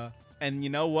 And you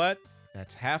know what?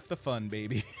 That's half the fun,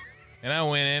 baby. And I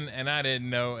went in and I didn't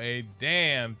know a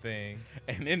damn thing.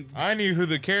 And then I knew who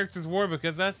the characters were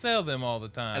because I sell them all the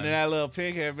time. and then that little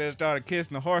pig head bitch started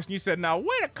kissing the horse, and you said, "Now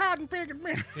wait a cotton picking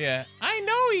minute." Yeah. I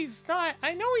know he's not.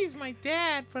 I know he's my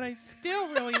dad, but I still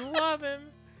really love him.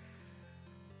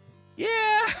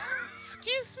 Yeah.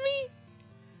 Excuse me?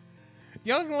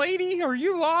 Young lady, are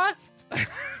you lost?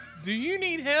 Do you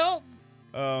need help?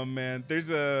 Oh man, there's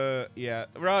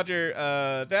Roger.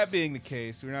 That being the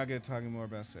case, we're not going to talk anymore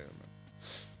about Sailor Moon.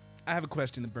 I have a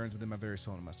question that burns within my very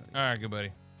soul and must not. All right, good buddy.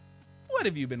 What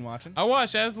have you been watching? I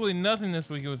watched absolutely nothing this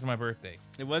week. It was my birthday.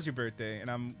 It was your birthday, and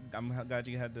I'm glad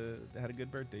you had a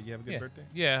good birthday. Did you have a good birthday?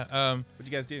 Yeah. What'd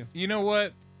you guys do? You know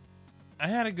what? I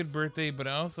had a good birthday, but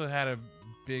I also had a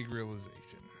big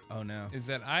realization. Oh no. Is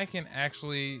that I can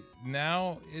actually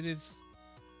now it is.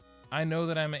 I know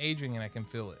that I'm aging and I can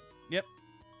feel it. Yep.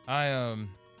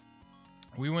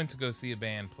 We went to go see a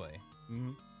band play.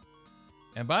 Mm-hmm.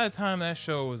 And by the time that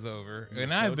show was over, You were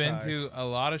and so I've been tired. to a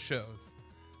lot of shows,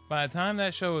 by the time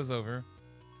that show was over,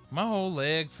 my whole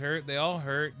legs hurt. They all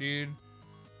hurt, dude.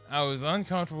 I was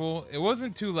uncomfortable. It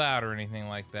wasn't too loud or anything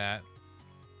like that.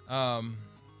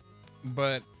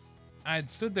 But I had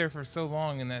stood there for so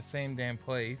long in that same damn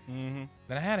place Mm-hmm.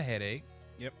 that I had a headache.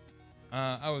 Yep.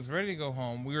 I was ready to go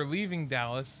home. We were leaving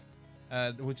Dallas,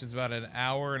 which is about an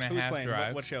hour and a Who was half playing?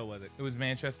 drive. What show was it? It was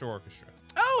Manchester Orchestra.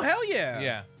 Oh hell yeah.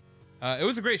 Yeah. It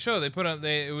was a great show.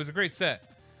 It was a great set.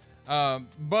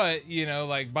 But you know,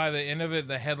 like by the end of it,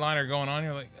 the headliner going on,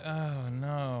 you're like, oh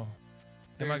no.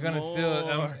 Am I There's gonna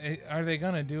still? more. Are they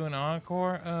gonna do an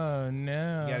encore? Oh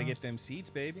no. You gotta get them seats,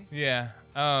 baby. Yeah.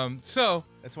 So,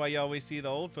 That's why you always see the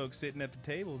old folks sitting at the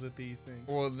tables at these things.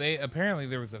 well, apparently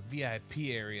there was a VIP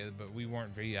area, but we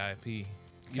weren't VIP.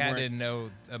 Cat weren't- didn't know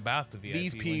about the VIP.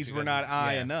 These when P's she were got not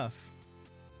I yeah. enough.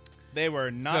 They were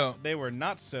not. So- they were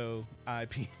not so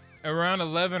IP. Around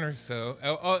 11 or so.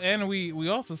 Oh, and we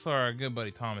also saw our good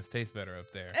buddy Thomas Tastebetter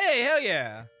up there, Hey, hell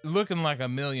yeah! looking like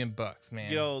 $1 million,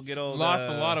 man. Get old. Lost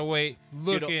a lot of weight,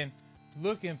 get old-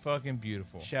 looking fucking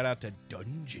beautiful. Shout out to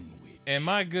Dungeon Witch. And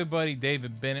my good buddy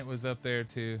David Bennett was up there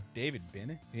too. David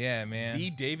Bennett. Yeah, man.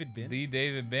 The David Bennett. The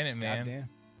David Bennett, man. Goddamn.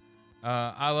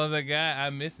 I love that guy.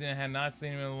 I missed him. Had not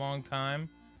seen him in a long time.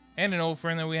 And an old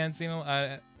friend that we hadn't seen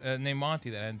named Monty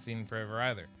that I hadn't seen in forever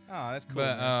either. Oh, that's cool.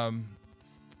 But man.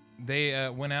 they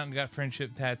went out and got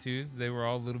friendship tattoos. They were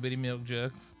all little bitty milk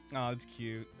jugs. Oh, that's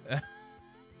cute.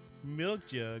 Milk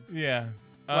jugs. Yeah.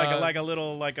 Like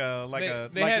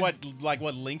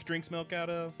what Link drinks milk out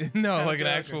of? No, Kind of like an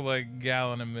jug, actual like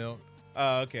gallon of milk.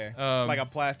 Oh, okay. Like a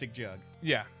plastic jug.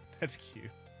 Yeah. That's cute.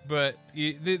 But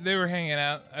they were hanging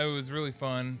out. It was really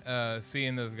fun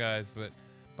seeing those guys. But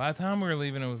by the time we were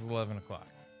leaving, it was 11 o'clock.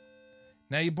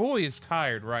 Now, your boy is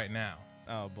tired right now.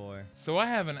 Oh boy. So I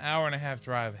have an hour and a half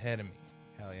drive ahead of me.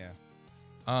 Hell yeah.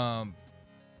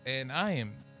 And I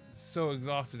am so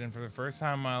exhausted. And for the first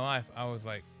time in my life, I was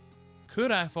like,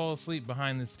 could I fall asleep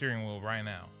behind the steering wheel right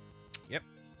now? Yep.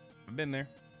 I've been there.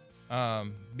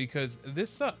 Because this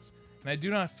sucks. And I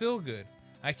do not feel good.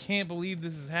 I can't believe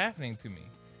this is happening to me.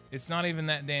 It's not even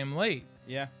that damn late.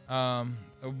 Yeah.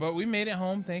 But we made it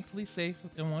home, thankfully safe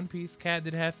in one piece. Kat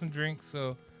did have some drinks,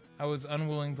 so I was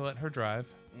unwilling to let her drive.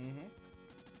 Mm-hmm.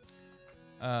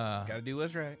 Gotta do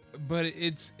what's right. But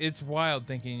it's wild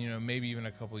thinking, maybe even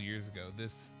a couple years ago,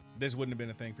 This wouldn't have been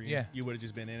a thing for you. Yeah. You would have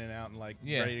just been in and out and like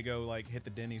Yeah. ready to go like hit the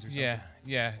Denny's or something.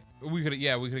 yeah, we could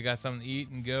have got something to eat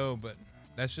and go, but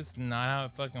that's just not how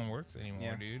it fucking works anymore,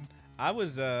 Yeah. dude.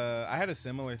 I had a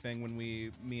similar thing when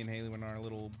me and Haley went on our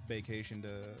little vacation to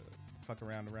fuck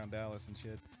around Dallas and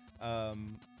shit.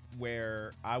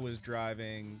 where I was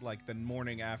driving like the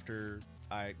morning after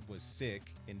I was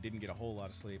sick and didn't get a whole lot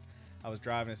of sleep. I was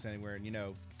driving us anywhere,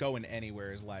 and going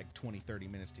anywhere is like 20-30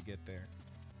 minutes to get there.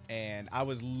 And I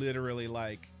was literally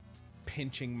like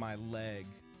pinching my leg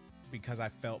because I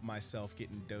felt myself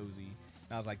getting dozy.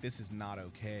 And I was like, this is not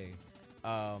okay.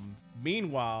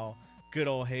 Meanwhile, good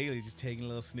old Haley just taking a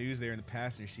little snooze there in the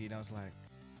passenger seat. And I was like,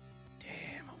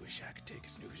 damn, I wish I could take a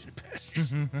snooze in the passenger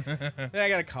seat. Then I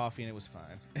got a coffee and it was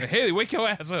fine. Hey, Haley, wake your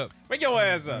ass up. Wake your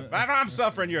ass up. If I'm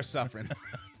suffering, you're suffering.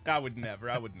 I would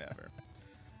never.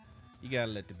 You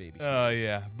gotta let the baby snooze. Oh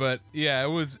yeah, but yeah, it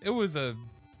was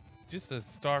just a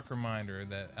stark reminder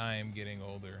that I am getting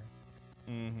older,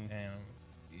 and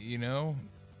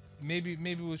maybe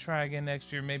we'll try again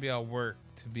next year. Maybe I'll work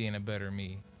to being a better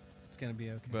me. It's gonna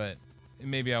be okay. But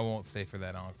maybe I won't stay for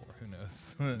that encore. Who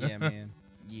knows? Yeah, man.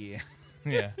 Yeah.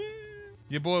 Yeah.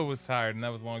 Your boy was tired, and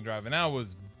that was a long drive, and I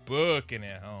was booking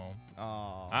it home.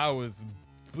 Oh. I was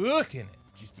booking it.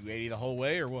 Just do 80 the whole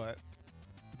way or what?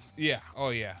 Yeah. Oh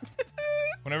yeah.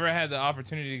 Whenever I had the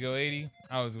opportunity to go 80,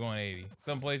 I was going 80.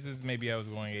 Some places, maybe I was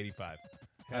going 85.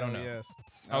 I don't know. Yes.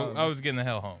 I was getting the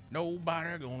hell home.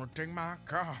 Nobody gonna take my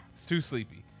car. It's too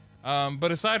sleepy.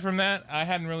 But aside from that, I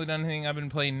hadn't really done anything. I've been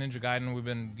playing Ninja Gaiden. We've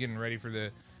been getting ready for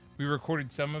we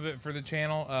recorded some of it for the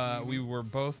channel. We were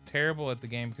both terrible at the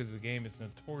game because the game is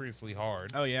notoriously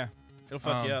hard. Oh, yeah. It'll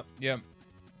fuck you up. Yep.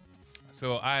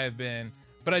 So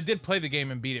but I did play the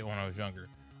game and beat it when I was younger.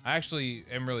 I actually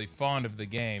am really fond of the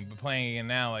game, but playing it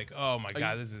now, like, oh my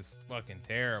god, this is fucking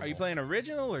terrible. Are you playing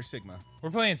original or Sigma?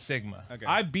 We're playing Sigma. Okay.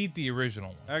 I beat the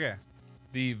original one. Okay.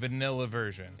 The vanilla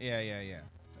version. Yeah.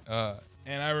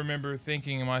 And I remember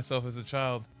thinking to myself as a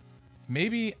child,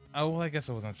 maybe, I guess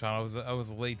I wasn't a child, I was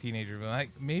a late teenager, but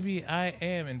like, maybe I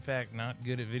am, in fact, not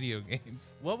good at video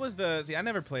games. What was I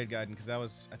never played Gaiden because that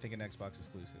was, I think, an Xbox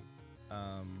exclusive.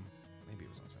 Maybe it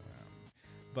was on something.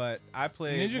 But I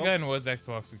played... Ninja Gaiden was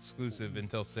Xbox exclusive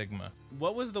until Sigma.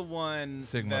 What was the one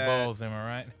Sigma Balls, am I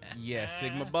right? Yeah,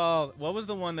 Sigma Balls. What was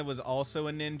the one that was also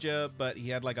a ninja, but he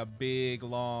had like a big,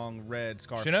 long, red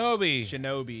scarf?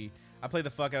 Shinobi. I played the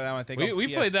fuck out of that one, I think.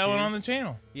 We played that one on the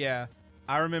channel. Yeah.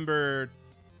 I remember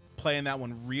playing that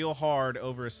one real hard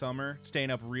over a summer,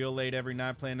 staying up real late every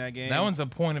night playing that game. That one's a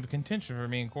point of contention for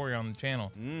me and Corey on the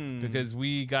channel. Because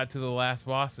we got to the last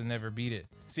boss and never beat it.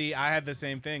 See, I had the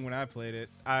same thing when I played it.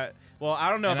 I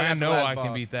don't know if I got know the last I boss.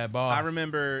 can beat that boss. I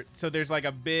remember, so there's like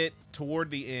a bit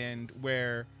toward the end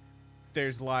where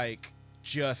there's like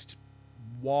just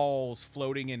walls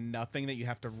floating in nothing that you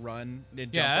have to run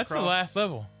and jump across. Yeah, that's the last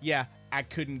level. Yeah, I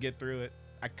couldn't get through it.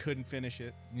 I couldn't finish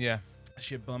it. Yeah.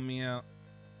 Shit bummed me out.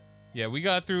 Yeah, we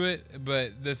got through it,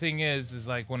 but the thing is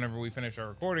like whenever we finish our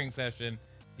recording session,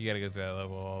 you got to go through that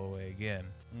level all the way again.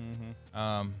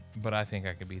 But I think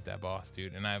I could beat that boss,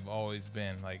 dude. And I've always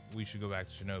been like, we should go back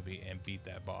to Shinobi and beat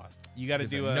that boss. You got to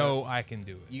do I can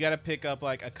do it. You got to pick up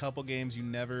like a couple games you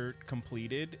never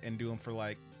completed and do them for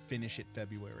like finish it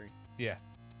February. Yeah.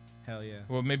 Hell yeah.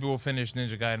 Well, maybe we'll finish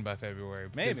Ninja Gaiden by February.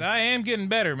 Maybe. I am getting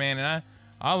better, man, and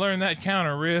I learned that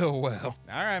counter real well.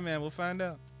 All right, man. We'll find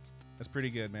out. That's pretty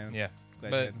good, man. Yeah.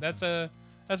 But that's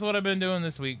what I've been doing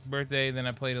this week. Birthday, then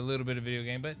I played a little bit of video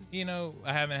game, but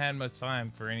I haven't had much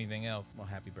time for anything else. Well,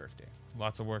 happy birthday.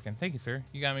 Lots of working. Thank you, sir.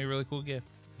 You got me a really cool gift.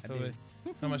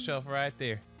 It's on my shelf right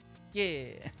there.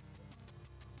 Yeah.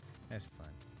 That's fun.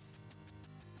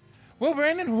 Well,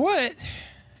 Brandon, what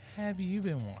have you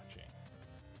been watching?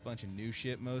 Bunch of new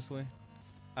shit mostly.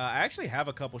 I actually have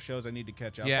a couple shows I need to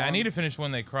catch up on. Yeah, I need to finish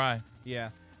When They Cry. Yeah.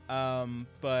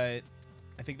 But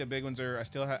I think the big ones are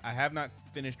I have not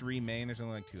finished Remain. There's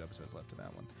only like 2 episodes left of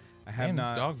that one. I have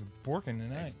not. This dog's barking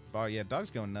tonight. Oh yeah,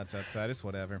 dog's going nuts outside. It's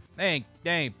whatever. They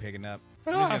ain't picking up.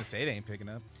 I'm just gonna say they ain't picking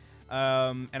up.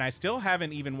 And I still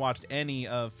haven't even watched any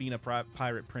of Fina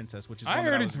Pirate Princess, which is one I that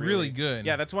heard I was it's really good.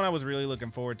 Yeah, that's one I was really looking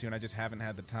forward to, and I just haven't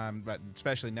had the time. But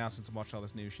especially now since I'm watching all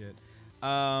this new shit.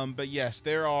 But yes,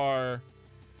 there are.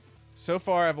 So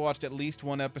far, I've watched at least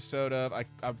one episode of.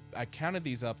 I counted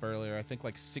these up earlier. I think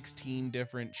like 16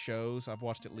 different shows I've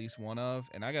watched at least one of,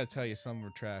 and I gotta tell you, some were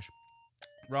trash.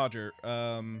 Roger,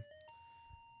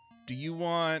 do you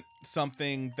want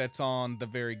something that's on the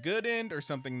very good end or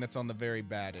something that's on the very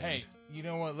bad end? Hey, you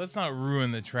know what? Let's not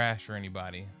ruin the trash for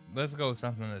anybody. Let's go with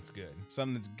something that's good.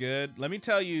 Something that's good. Let me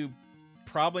tell you,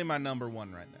 probably my number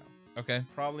one right now. Okay.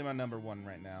 Probably my number one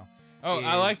right now. Oh,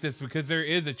 I like this because there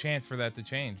is a chance for that to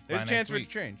change. There's a chance for it to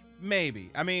change.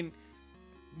 Maybe. I mean,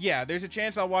 yeah, there's a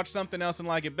chance I'll watch something else and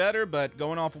like it better, but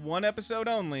going off one episode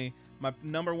only, my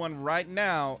number one right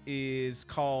now is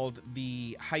called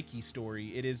The Heike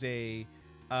Story. It is a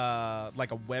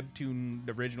like a webtoon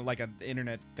original, like an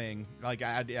internet thing. Like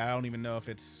I don't even know if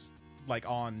it's like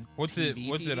on. What's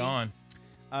TV. it on?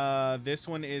 This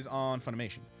one is on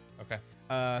Funimation. Okay.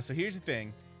 So here's the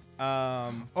thing.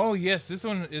 Oh yes, this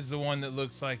one is the one that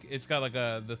looks like it's got like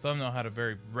the thumbnail had a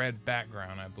very red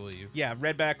background, I believe. Yeah,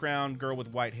 red background, girl with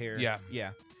white hair. Yeah.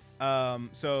 Yeah.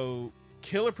 So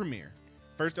killer premiere.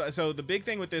 First, so the big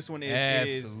thing with this one is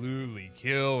absolutely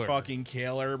killer. Fucking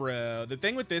killer, bro. The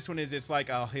thing with this one is it's like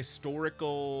a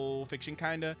historical fiction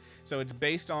kinda. So it's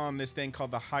based on this thing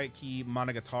called the Heike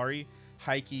Monogatari.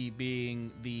 Heike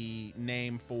being the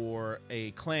name for a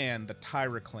clan, the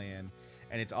Taira clan.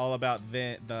 And it's all about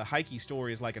the Heike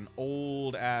story is like an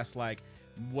old ass, like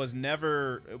was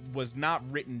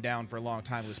not written down for a long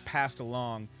time. It was passed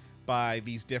along by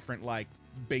these different like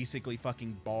basically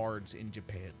fucking bards in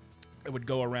Japan. It would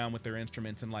go around with their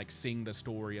instruments and like sing the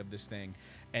story of this thing.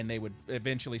 And they would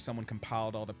eventually someone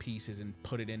compiled all the pieces and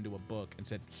put it into a book and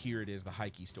said, here it is, the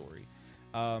Heike story.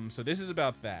 So this is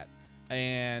about that.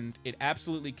 And it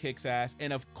absolutely kicks ass.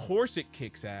 And of course it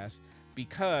kicks ass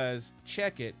because,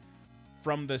 check it,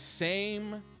 from the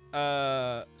same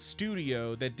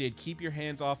studio that did Keep Your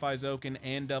Hands Off Eizouken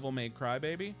and Devil May Cry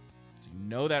Baby. So you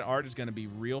know that art is going to be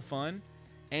real fun.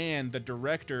 And the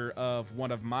director of one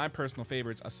of my personal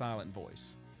favorites, A Silent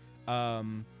Voice.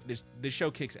 This show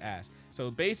kicks ass.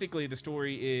 So basically the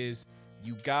story is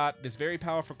you got this very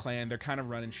powerful clan. They're kind of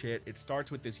running shit. It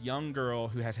starts with this young girl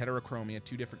who has heterochromia,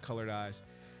 2 different colored eyes.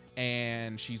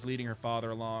 And she's leading her father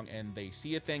along and they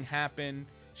see a thing happen.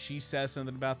 She says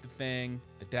something about the thing.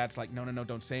 The dad's like, no,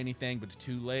 don't say anything, but it's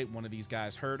too late. One of these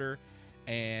guys hurt her.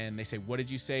 And they say, what did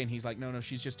you say? And he's like, no,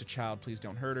 she's just a child. Please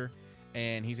don't hurt her.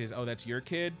 And he says, oh, that's your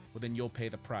kid? Well, then you'll pay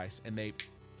the price. And they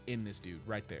end this dude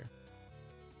right there.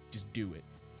 Just do it.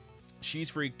 She's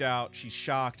freaked out. She's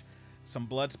shocked. Some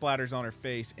blood splatters on her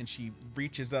face. And she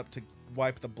reaches up to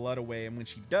wipe the blood away. And when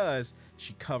she does,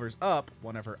 she covers up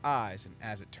one of her eyes. And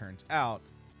as it turns out,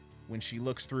 when she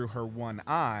looks through her one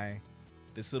eye,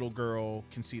 this little girl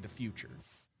can see the future.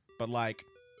 But like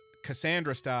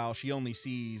Cassandra style, she only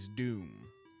sees doom.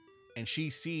 And she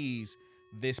sees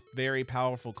this very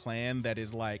powerful clan that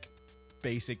is like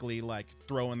basically like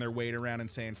throwing their weight around and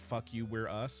saying, fuck you, we're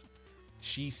us.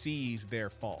 She sees their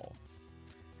fall.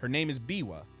 Her name is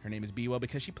Biwa. Her name is Biwa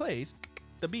because she plays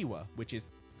the Biwa, which is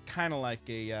kind of like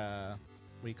a,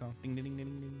 what do you call it? Ding, ding, ding, ding,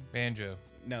 ding. Banjo.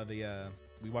 No,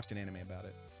 we watched an anime about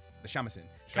it. The shamisen.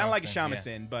 It's kind of like a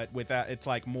shamisen, but with that, it's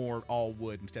like more all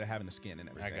wood instead of having the skin and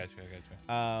everything. I got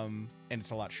you. And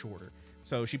it's a lot shorter.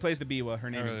 So she plays the Biwa. Her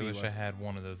name is Biwa. I really wish I had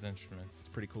one of those instruments. It's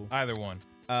pretty cool. Either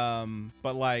one.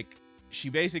 But like, she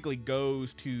basically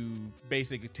goes to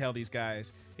basically tell these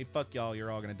guys, hey, fuck y'all,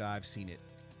 you're all gonna die. I've seen it.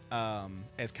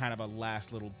 As kind of a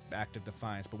last little act of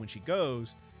defiance. But when she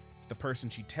goes, the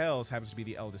person she tells happens to be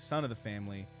the eldest son of the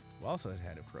family, who also has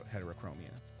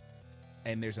heterochromia.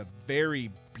 And there's a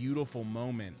very beautiful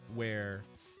moment where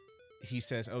he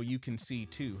says, oh, you can see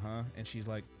too, huh? And she's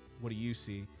like, what do you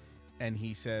see? And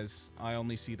he says, I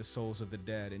only see the souls of the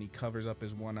dead. And he covers up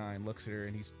his one eye and looks at her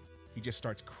and he just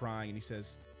starts crying. And he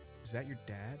says, is that your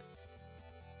dad?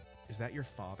 Is that your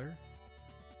father?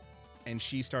 And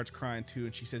she starts crying too.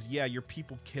 And she says, yeah, your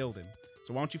people killed him.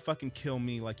 So why don't you fucking kill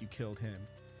me like you killed him?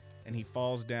 And he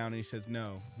falls down and he says,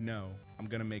 no, I'm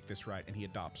going to make this right. And he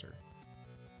adopts her.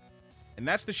 And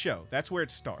that's the show. That's where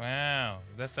it starts. Wow,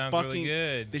 that sounds really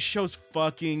good. This show's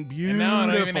fucking beautiful. And now I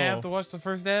don't even have to watch the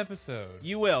first episode.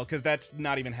 You will, because that's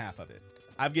not even half of it.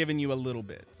 I've given you a little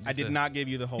bit. I did not give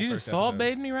you the whole first episode. You just salt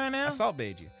baited me right now? I salt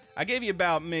baited you. I gave you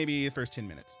about maybe the first 10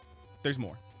 minutes. There's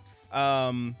more.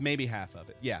 Maybe half of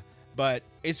it. Yeah. But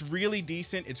it's really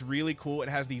decent. It's really cool. It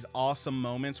has these awesome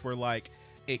moments where like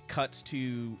it cuts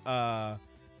to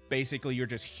basically you're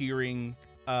just hearing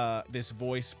this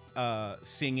voice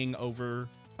singing over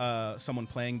someone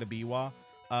playing the biwa,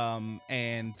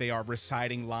 and they are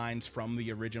reciting lines from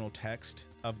the original text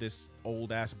of this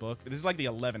old ass book. This is like the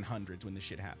 1100s when this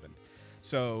shit happened.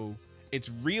 So it's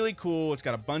really cool. It's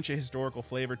got a bunch of historical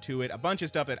flavor to it, a bunch of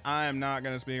stuff that I'm not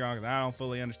going to speak on because I don't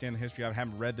fully understand the history. I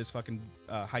haven't read this fucking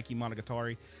Heike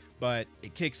Monogatari, but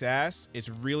it kicks ass. It's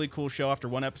a really cool show after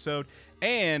one episode,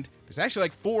 and there's actually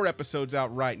like 4 episodes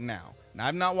out right now. Now,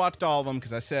 I've not watched all of them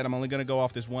because I said I'm only going to go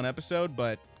off this one episode,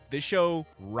 but this show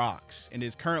rocks and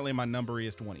is currently my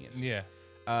numberiest 20th. Yeah.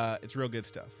 It's real good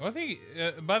stuff. Well, I think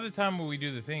by the time we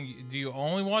do the thing, do you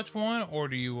only watch one or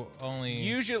do you only...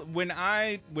 Usually, when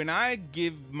I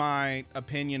give my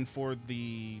opinion for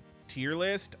the tier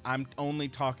list, I'm only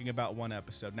talking about one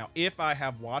episode. Now, if I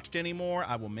have watched any more,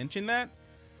 I will mention that,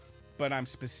 but I'm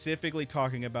specifically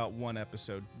talking about one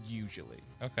episode usually.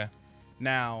 Okay.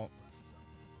 Now,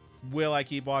 will I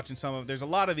keep watching some of? There's a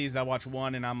lot of these that I watch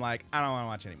one and I'm like, I don't want to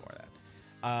watch any more of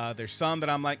that. There's some that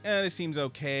I'm like, this seems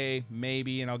okay,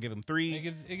 maybe, and I'll give them 3.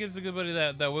 It gives a good bit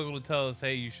of that wiggle to tell us,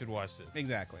 hey, you should watch this.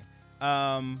 Exactly.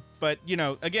 But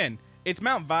again, it's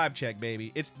Mount Vibe Check,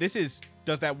 baby.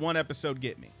 Does that one episode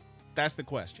get me? That's the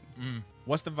question.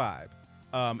 What's the vibe?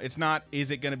 It's not, is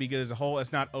it going to be good as a whole?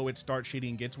 It's not, it starts shitty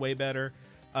and gets way better.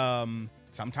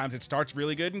 Sometimes it starts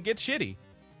really good and gets shitty.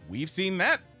 We've seen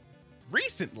that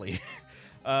recently.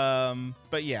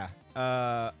 But yeah,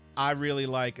 I really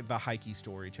like the Heike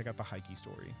story. Check out the Heike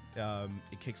story.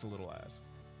 It kicks a little ass.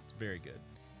 It's very good.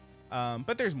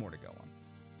 But there's more to go on.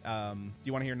 Do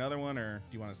you want to hear another one, or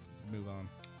do you want to move on?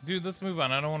 Dude, let's move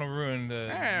on. I don't want to ruin the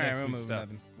next week's stuff.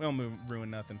 Nothing. We don't ruin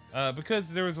nothing. Because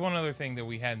there was one other thing that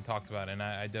we hadn't talked about, and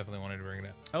I definitely wanted to bring it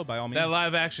up. Oh, by all means. That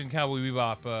live action Cowboy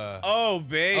Bebop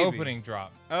baby. opening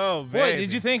drop. Oh, baby. What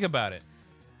did you think about it?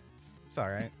 It's all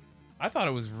right. I thought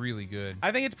it was really good.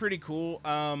 I think it's pretty cool.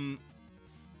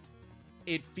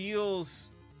 It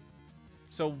feels...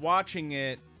 So watching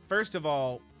it, first of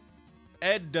all,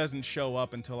 Ed doesn't show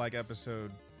up until like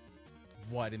episode...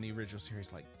 What, in the original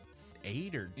series? Like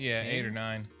 8 or 10? 8 or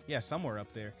 9. Yeah, somewhere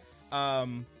up there.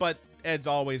 But Ed's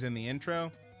always in the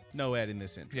intro. No Ed in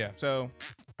this intro. Yeah. So,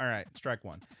 all right, strike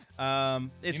one.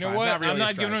 It's you know fine. what? It's not really I'm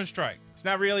not a giving him a strike. It's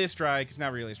not really a strike. It's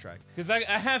not really a strike. Because I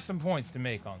have some points to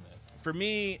make on this. For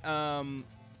me, I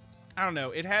don't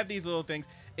know. It had these little things.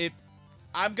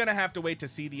 I'm gonna have to wait to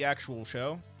see the actual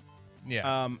show.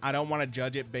 Yeah. I don't want to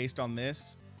judge it based on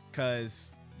this,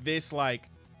 because this, like,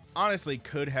 honestly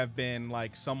could have been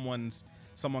like someone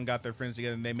got their friends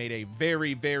together and they made a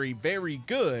very, very, very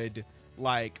good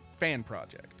like fan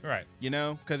project. Right.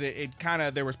 Because it kind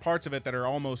of, there was parts of it that are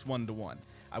almost 1-to-1.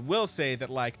 I will say that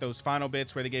like those final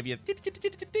bits where they gave you and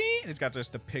it's got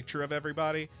just the picture of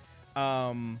everybody,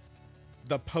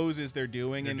 the poses they're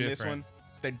doing in this one,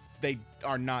 they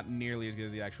are not nearly as good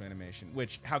as the actual animation.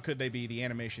 Which, how could they be? The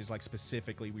animation is like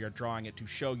specifically, we are drawing it to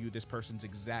show you this person's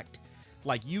exact,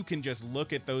 like, you can just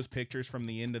look at those pictures from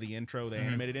the end of the intro, the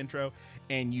animated intro,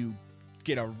 and you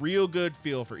get a real good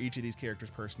feel for each of these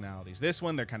characters' personalities. This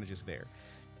one, they're kind of just there.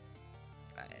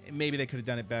 Maybe they could have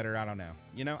done it better. I don't know.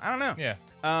 I don't know. Yeah.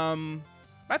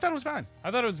 I thought it was fine.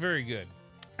 I thought it was very good.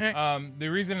 The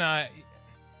reason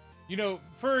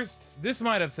first, this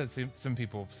might upset some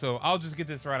people, so I'll just get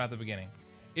this right out the beginning.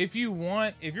 If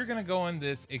you're gonna go in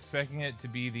this expecting it to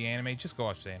be the anime, just go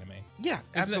watch the anime. Yeah,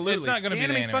 absolutely. It's not gonna be the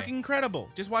anime. The anime's fucking incredible.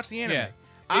 Just watch the anime. Yeah.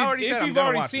 I already said I'm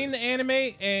gonna watch this. If you've already seen the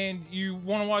anime and you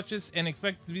want to watch this and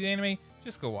expect it to be the anime,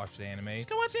 just go watch the anime. Just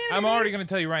go watch the anime. I'm already gonna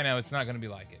tell you right now, it's not gonna be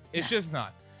like it. It's just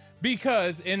not.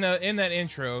 Because in that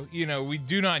intro, we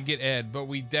do not get Ed, but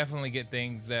we definitely get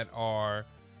things that are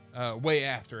way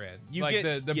after Ed.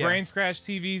 The brain scratch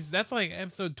TVs. That's like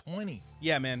episode 20.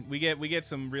 Yeah, man, we get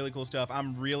some really cool stuff.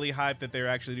 I'm really hyped that they're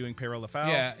actually doing Pere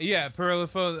Lafau. Yeah, Pere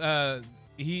Lafau.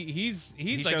 He's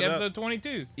like episode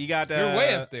 22. You got you're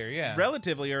way up there. Yeah,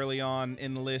 relatively early on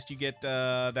in the list, you get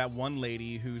that one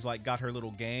lady who's like got her little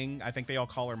gang. I think they all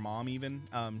call her mom. Even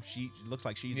she looks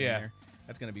like she's in there.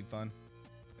 That's gonna be fun.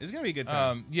 It's gonna be a good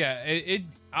time.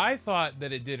 I thought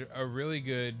that it did a really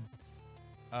good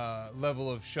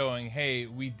level of showing, hey,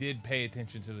 we did pay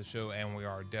attention to the show and we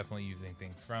are definitely using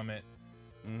things from it.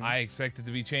 Mm-hmm. I expect it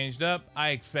to be changed up.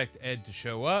 I expect Ed to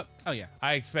show up. Oh yeah.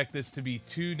 I expect this to be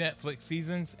 2 Netflix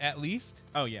seasons at least.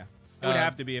 Oh yeah. It would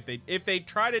have to be if they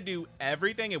try to do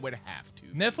everything. It would have to.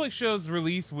 Netflix shows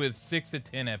release with 6 to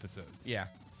 10 episodes. Yeah.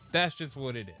 That's just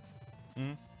what it is.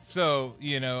 Mm-hmm. So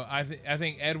I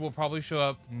think Ed will probably show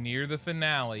up near the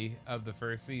finale of the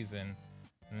first season,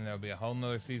 and then there'll be a whole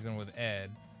nother season with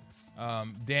Ed.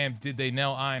 Damn, did they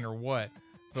nail Iron or what?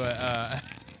 But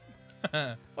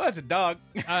well, that's a dog.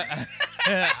 That's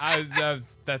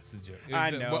the joke.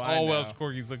 I know. All Welsh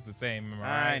corgis look the same. Am I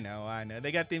right? I know.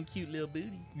 They got them cute little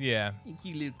booties. Yeah.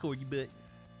 Cute little corgi butt.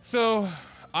 So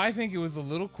I think it was a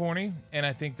little corny, and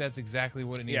I think that's exactly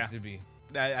what it needs to be.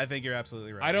 I think you're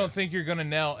absolutely right. I don't think you're gonna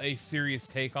nail a serious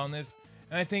take on this,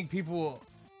 and I think people,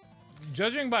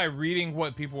 judging by reading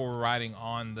what people were writing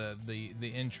on the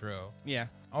intro,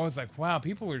 I was like, wow,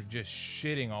 people were just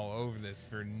shitting all over this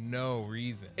for no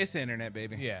reason. It's the internet,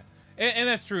 baby. Yeah, and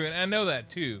that's true, and I know that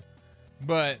too,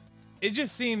 but it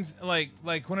just seems like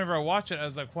whenever I watch it, I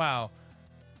was like, wow,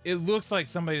 it looks like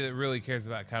somebody that really cares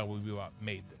about Cowboy Bebop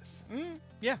made this.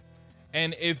 Yeah,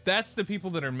 and if that's the people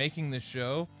that are making this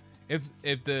show.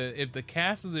 If the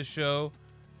cast of the show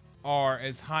are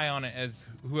as high on it as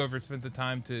whoever spent the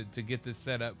time to get this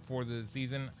set up for the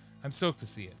season, I'm stoked to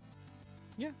see it.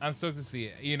 Yeah. I'm stoked to see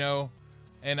it,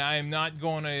 and I'm not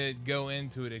going to go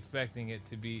into it expecting it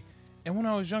to be And when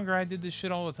I was younger, I did this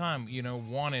shit all the time. You know,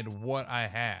 wanted what I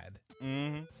had.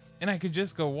 Mm-hmm. And I could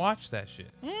just go watch that shit.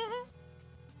 Mm-hmm.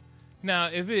 Now,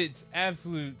 if it's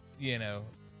absolute, you know,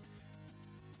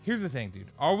 here's the thing,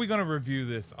 dude. Are we going to review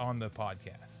this on the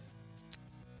podcast?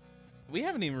 We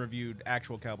haven't even reviewed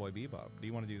actual Cowboy Bebop. Do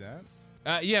you want to do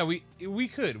that? Yeah, we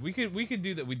could. We could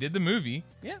do that. We did the movie.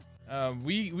 Yeah.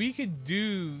 We could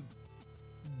do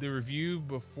the review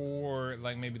before,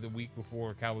 like maybe the week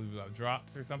before Cowboy Bebop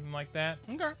drops or something like that.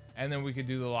 Okay. And then we could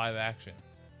do the live action.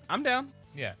 I'm down.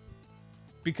 Yeah.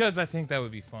 Because I think that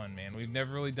would be fun, man. We've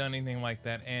never really done anything like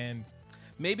that, and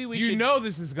maybe we you should. know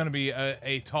this is going to be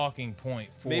a talking point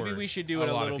for. Maybe we should do it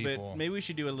a lot little of bit. people. Maybe we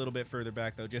should do it a little bit further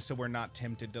back though, just so we're not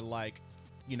tempted to like,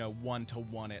 you know,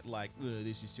 1-to-1 it. Like,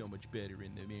 this is so much better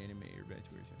in the anime or vice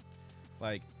versa.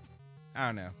 Like, I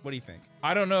don't know. What do you think?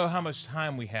 I don't know how much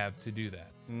time we have to do that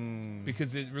Mm.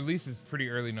 because it releases pretty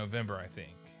early November, I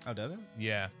think. Oh, does it?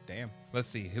 Yeah. Damn. Let's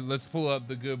see. Let's pull up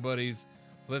the Good Buddies.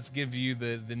 Let's give you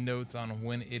the notes on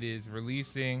when it is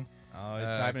releasing. Oh, he's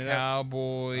typing it up.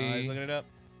 Cowboy. He's looking it up.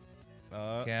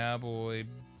 Cowboy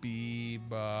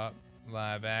Bebop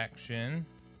live action.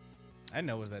 I didn't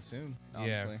know it was that soon.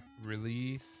 Honestly. Yeah.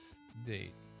 Release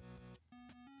date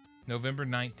November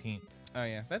 19th. Oh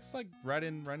yeah, that's like right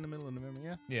in the middle of November.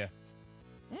 Yeah. Yeah.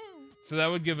 So that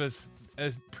would give us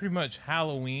pretty much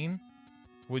Halloween,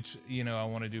 which, you know, I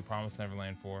want to do Promised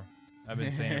Neverland for. I've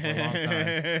been saying it for a long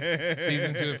time.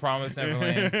 Season 2 of Promised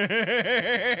Neverland.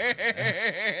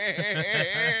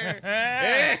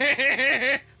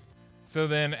 So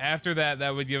then after that,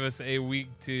 that would give us a week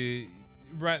to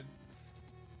right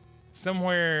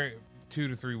somewhere 2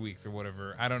 to 3 weeks or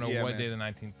whatever. I don't know Yeah, what man. day the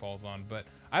 19th falls on, but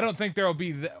I don't think there'll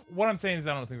be what I'm saying is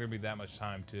I don't think there'll be that much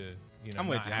time to, you know, I'm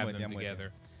with not you, have I'm with them you, I'm with you.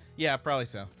 together. Yeah, probably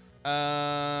so.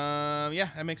 Yeah,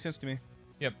 that makes sense to me.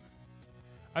 Yep.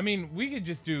 I mean, we could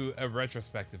just do a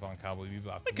retrospective on Cowboy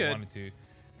Bebop if we could. wanted to,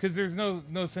 because there's no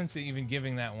sense in even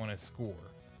giving that one a score.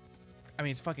 I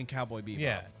mean, it's fucking Cowboy Bebop.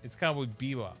 Yeah, it's Cowboy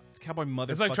Bebop. It's Cowboy motherfucking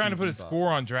It's like trying to put a Bebop. score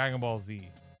on Dragon Ball Z.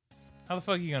 How the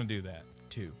fuck are you gonna do that?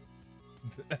 2.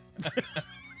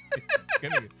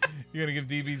 You're gonna give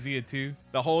DBZ a 2?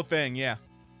 The whole thing, yeah.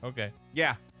 Okay.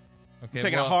 Yeah. Okay.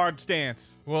 Taking a hard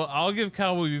stance. Well, I'll give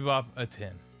Cowboy Bebop a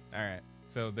 10. All right.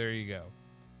 So there you go.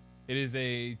 It is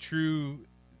a true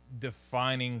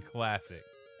defining classic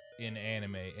in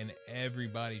anime, and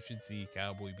everybody should see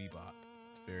Cowboy Bebop.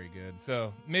 It's very good.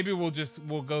 So maybe we'll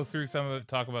go through some of it,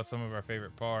 talk about some of our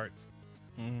favorite parts,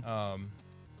 Mhm.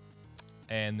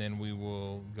 and then we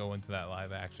will go into that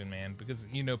live action, man, because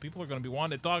you know people are going to be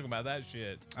wanting to talk about that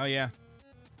shit. Oh yeah.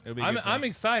 It'll be. A good time. I'm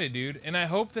excited, dude, and I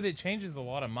hope that it changes a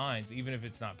lot of minds, even if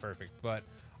it's not perfect. But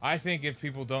I think if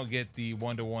people don't get the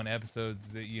 1-to-1 episodes,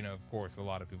 that, you know, of course, a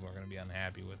lot of people are going to be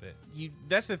unhappy with it.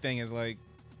 That's the thing is like,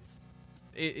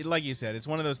 like you said, it's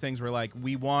one of those things where like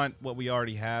we want what we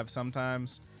already have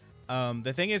sometimes.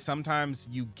 The thing is sometimes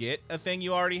you get a thing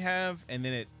you already have and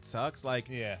then it sucks. Like,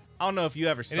 Yeah, I don't know if you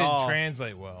ever it saw. didn't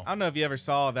translate well. I don't know if you ever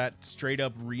saw that straight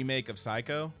up remake of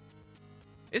Psycho.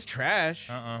 It's trash.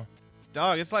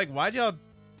 Dog, it's like, why'd y'all.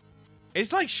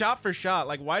 It's like shot for shot.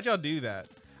 Like, why'd y'all do that?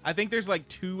 I think there's like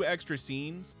 2 extra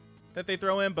scenes that they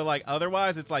throw in, but like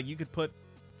otherwise, it's like you could put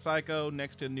Psycho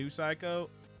next to New Psycho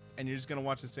and you're just going to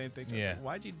watch the same thing. So it's Yeah. like,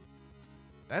 why'd you.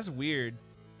 That's weird.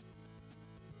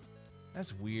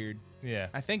 That's weird. Yeah,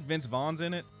 I think Vince Vaughn's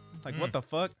in it. Like, what the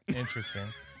fuck? interesting.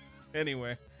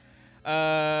 Anyway.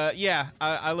 Yeah,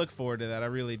 I look forward to that. I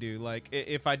really do. Like,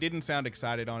 if I didn't sound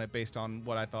excited on it based on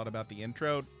what I thought about the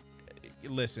intro,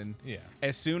 listen. Yeah.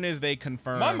 As soon as they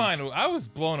confirm, My mind, I was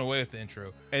blown away with the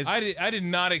intro. As- I did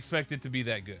not expect it to be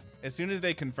that good. as soon as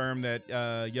they confirmed that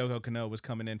Yoko Kanno was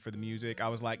coming in for the music, I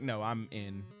was like, no, I'm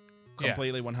in. Yeah.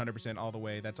 Completely 100% all the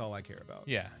way. That's all I care about.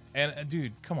 Yeah, and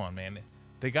dude, come on, man.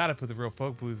 They got to put the Real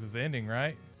Folk Blues as the ending,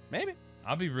 right? Maybe.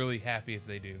 I'll be really happy if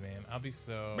they do, man. I'll be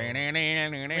so. But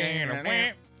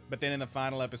then in the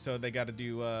final episode, they got to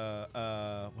do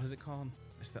what is it called?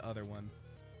 It's the other one.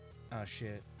 Oh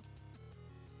shit,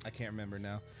 I can't remember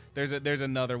now. There's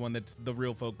another one that's the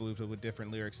Real Folk Blues but with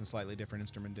different lyrics and slightly different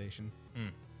instrumentation.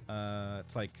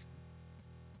 It's like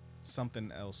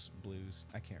something else blues.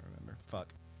 I can't remember. Fuck.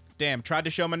 Damn, tried to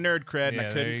show my nerd cred and Yeah,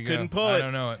 I there you couldn't go. pull I it.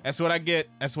 don't know it. That's what I get.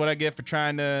 That's what I get for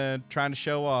trying to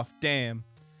show off. Damn.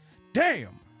 All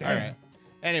right.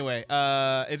 Anyway,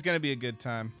 it's gonna be a good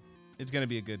time. It's gonna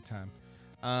be a good time.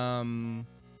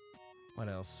 What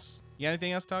else? You got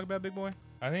anything else to talk about, big boy?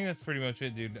 I think that's pretty much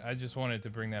it, dude. I just wanted to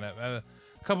bring that up. A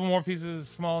couple more pieces of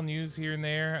small news here and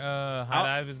there. High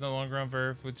Dive is no longer on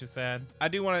Verve, which is sad. I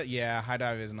do want to. Yeah, High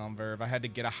Dive isn't on Verve. I had to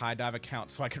get a High Dive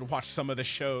account so I could watch some of the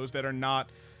shows that are not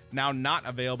now not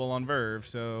available on Verve.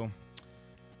 So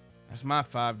that's my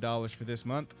 $5 for this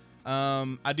month.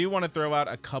 I do want to throw out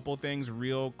a couple things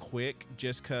real quick,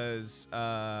 just because,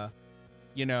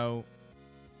 you know,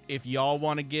 if y'all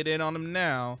want to get in on them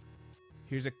now,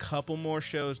 here's a couple more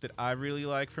shows that I really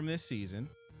like from this season.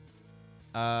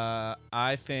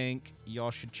 I think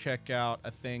y'all should check out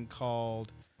a thing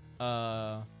called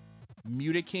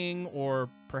Mutaking, or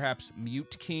perhaps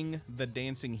Mute King, the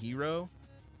Dancing Hero.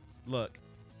 Look,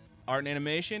 art and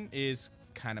animation is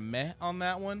kind of meh on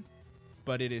that one,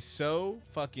 but it is so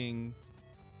fucking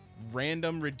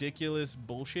random, ridiculous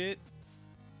bullshit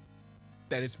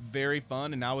that it's very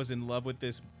fun, and I was in love with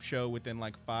this show within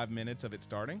like 5 minutes of it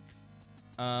starting.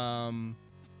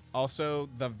 Also,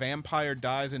 The Vampire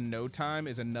Dies in No Time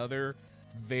is another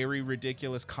very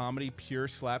ridiculous comedy, pure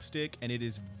slapstick, and it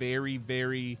is very,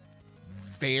 very,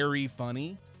 very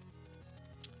funny.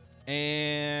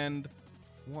 And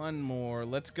one more.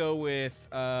 Let's go with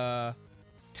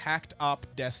Tact Op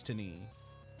Destiny.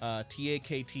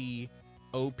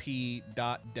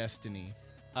 TAKTOP.Destiny.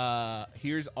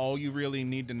 Here's all you really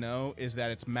need to know is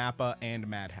that it's Mappa and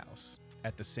Madhouse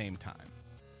at the same time.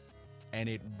 And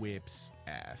it whips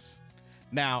ass.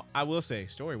 Now, I will say,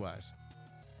 story-wise,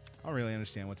 I don't really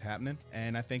understand what's happening,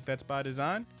 and I think that's by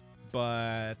design,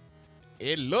 but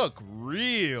it look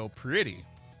real pretty.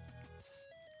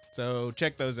 So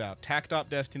check those out. Tact Op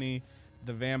Destiny,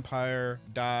 The Vampire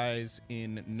Dies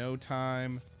in No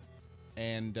Time,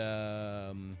 and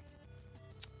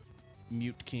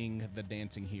Mute King, the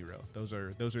Dancing Hero. Those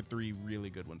are three really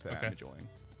good ones that I'm enjoying.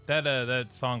 That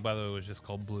song, by the way, was just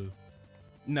called Blue.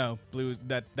 No, Blue.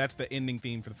 That's the ending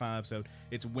theme for the final episode.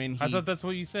 It's when he. I thought that's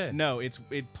what you said. No, it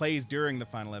plays during the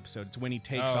final episode. It's when he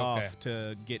takes off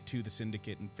to get to the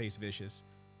Syndicate and face Vicious.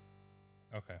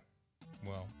 Okay.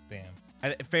 Well, damn.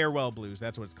 Farewell Blues.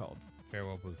 That's what it's called.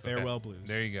 Farewell Blues. Farewell Blues.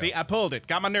 There you go. See, I pulled it.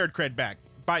 Got my nerd cred back.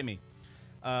 Bite me.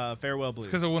 Farewell Blues.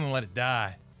 Because I wouldn't let it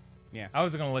die. Yeah. I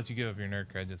wasn't going to let you give up your nerd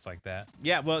cred just like that.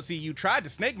 Yeah, well, see, you tried to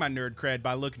snake my nerd cred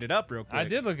by looking it up real quick. I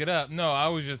did look it up. No, I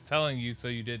was just telling you so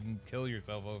you didn't kill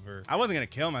yourself over. I wasn't going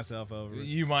to kill myself over it.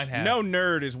 You might have. No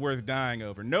nerd is worth dying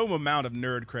over. No amount of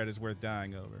nerd cred is worth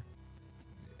dying over.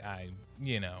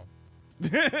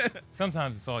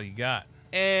 Sometimes it's all you got.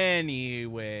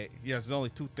 Anyway, yes, there's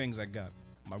only two things I got.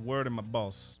 My word and my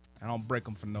boss. I don't break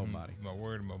them for nobody. My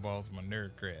word and my balls, my nerd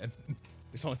cred.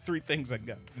 There's only three things I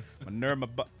got. My nerd, my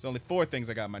There's only four things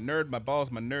I got. My nerd, my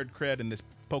balls, my nerd cred, and this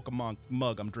Pokemon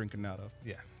mug I'm drinking out of.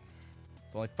 Yeah.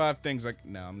 It's only five things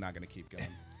No, I'm not going to keep going.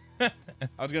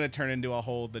 I was going to turn into a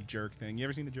whole The Jerk thing. You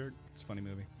ever seen The Jerk? It's a funny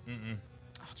movie. Mm-mm.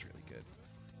 Oh, it's really good.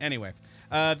 Anyway,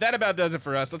 that about does it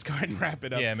for us. Let's go ahead and wrap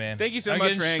it up. Yeah, man. Thank you so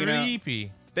much for hanging out.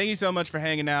 Sleepy. Thank you so much for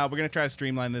hanging out. We're going to try to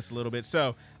streamline this a little bit.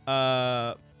 So,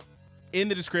 in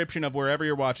the description of wherever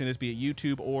you're watching this, be it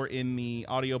YouTube or in the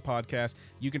audio podcast,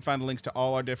 you can find the links to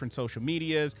all our different social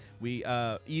medias.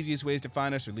 Easiest ways to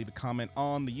find us are leave a comment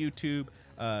on the YouTube,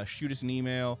 shoot us an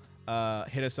email,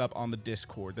 hit us up on the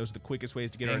Discord. Those are the quickest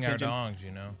ways to get our attention. Our dongs,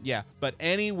 you know. Yeah, but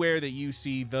anywhere that you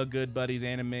see the Good Buddies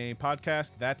Anime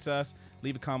Podcast, that's us.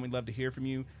 Leave a comment. We'd love to hear from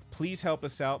you. Please help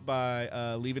us out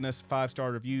by leaving us a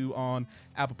 5-star review on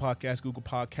Apple Podcasts, Google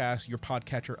Podcasts, your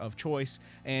podcatcher of choice,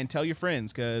 and tell your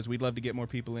friends, because we'd love to get more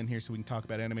people in here so we can talk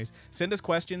about animes. Send us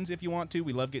questions if you want to.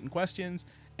 We love getting questions,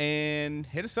 and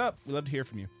hit us up. We love to hear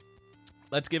from you.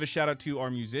 Let's give a shout out to our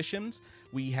musicians.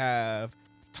 We have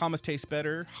Thomas Tastes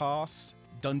Better, Haas,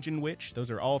 Dungeon Witch.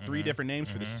 Those are all three different names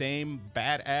for the same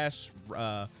badass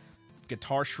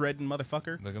guitar shredding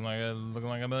motherfucker. Looking like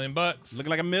 $1 million. Looking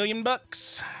like $1 million.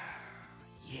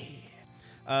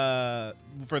 Yeah.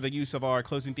 For the use of our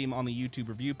closing theme on the YouTube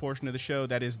review portion of the show,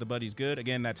 that is The Buddy's Good.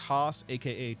 Again, that's Haas,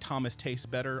 a.k.a. Thomas Tastes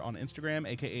Better on Instagram,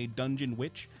 a.k.a. Dungeon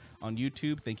Witch on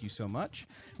YouTube. Thank you so much.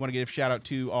 I want to give a shout out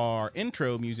to our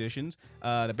intro musicians.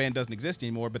 The band doesn't exist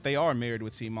anymore, but they are Married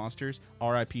with Sea Monsters.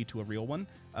 RIP to a real one.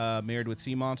 Married with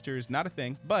Sea Monsters, not a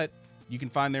thing, but you can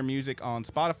find their music on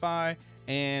Spotify.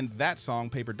 And that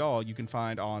song, Paper Doll, you can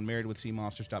find on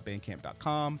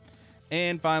marriedwithseamonsters.bandcamp.com.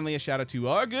 And finally, a shout out to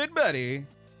our good buddy,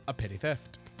 A Petty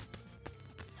Theft.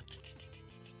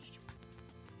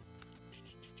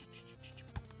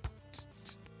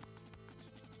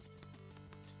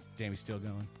 Damn, he's still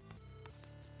going.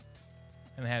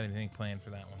 I don't have anything planned for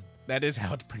that one. That is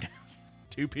how it's pronounced.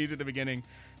 2 P's at the beginning,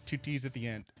 2 T's at the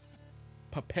end.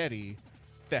 Petty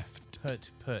Theft.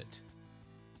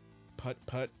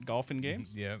 Putt golfing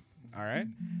games? Yep. All right.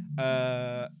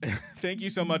 Thank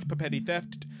you so much, Petty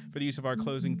Theft, for the use of our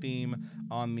closing theme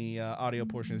on the audio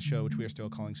portion of the show, which we are still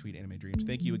calling Sweet Anime Dreams.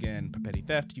 Thank you again, Petty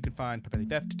Theft. You can find Petty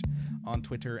Theft on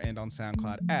Twitter and on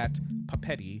SoundCloud at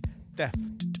Petty Theft.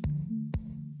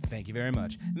 Thank you very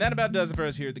much. And that about does it for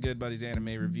us here at the Good Buddies Anime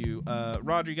Review.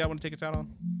 Roger, you got one to take us out on?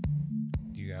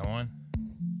 You got one?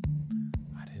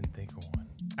 I didn't think of one.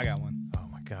 I got one. Oh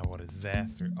my god, what a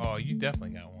disaster. Oh, you definitely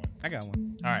got one. I got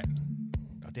one. All right.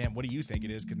 Oh, damn, what do you think it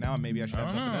is? Because now maybe I should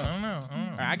have something else. I don't know.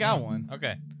 All right, I got one.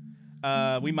 Okay.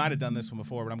 We might have done this one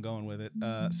before, but I'm going with it.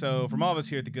 So from all of us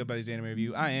here at the Good Buddies Anime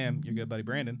Review, I am your good buddy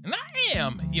Brandon. And I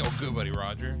am your good buddy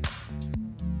Roger.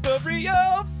 The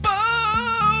real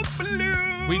folk blues.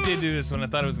 We did do this one. I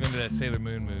thought it was going to do that Sailor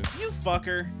Moon move. You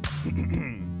fucker.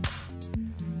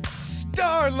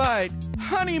 Starlight,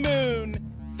 honeymoon,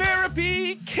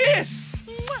 therapy, kiss.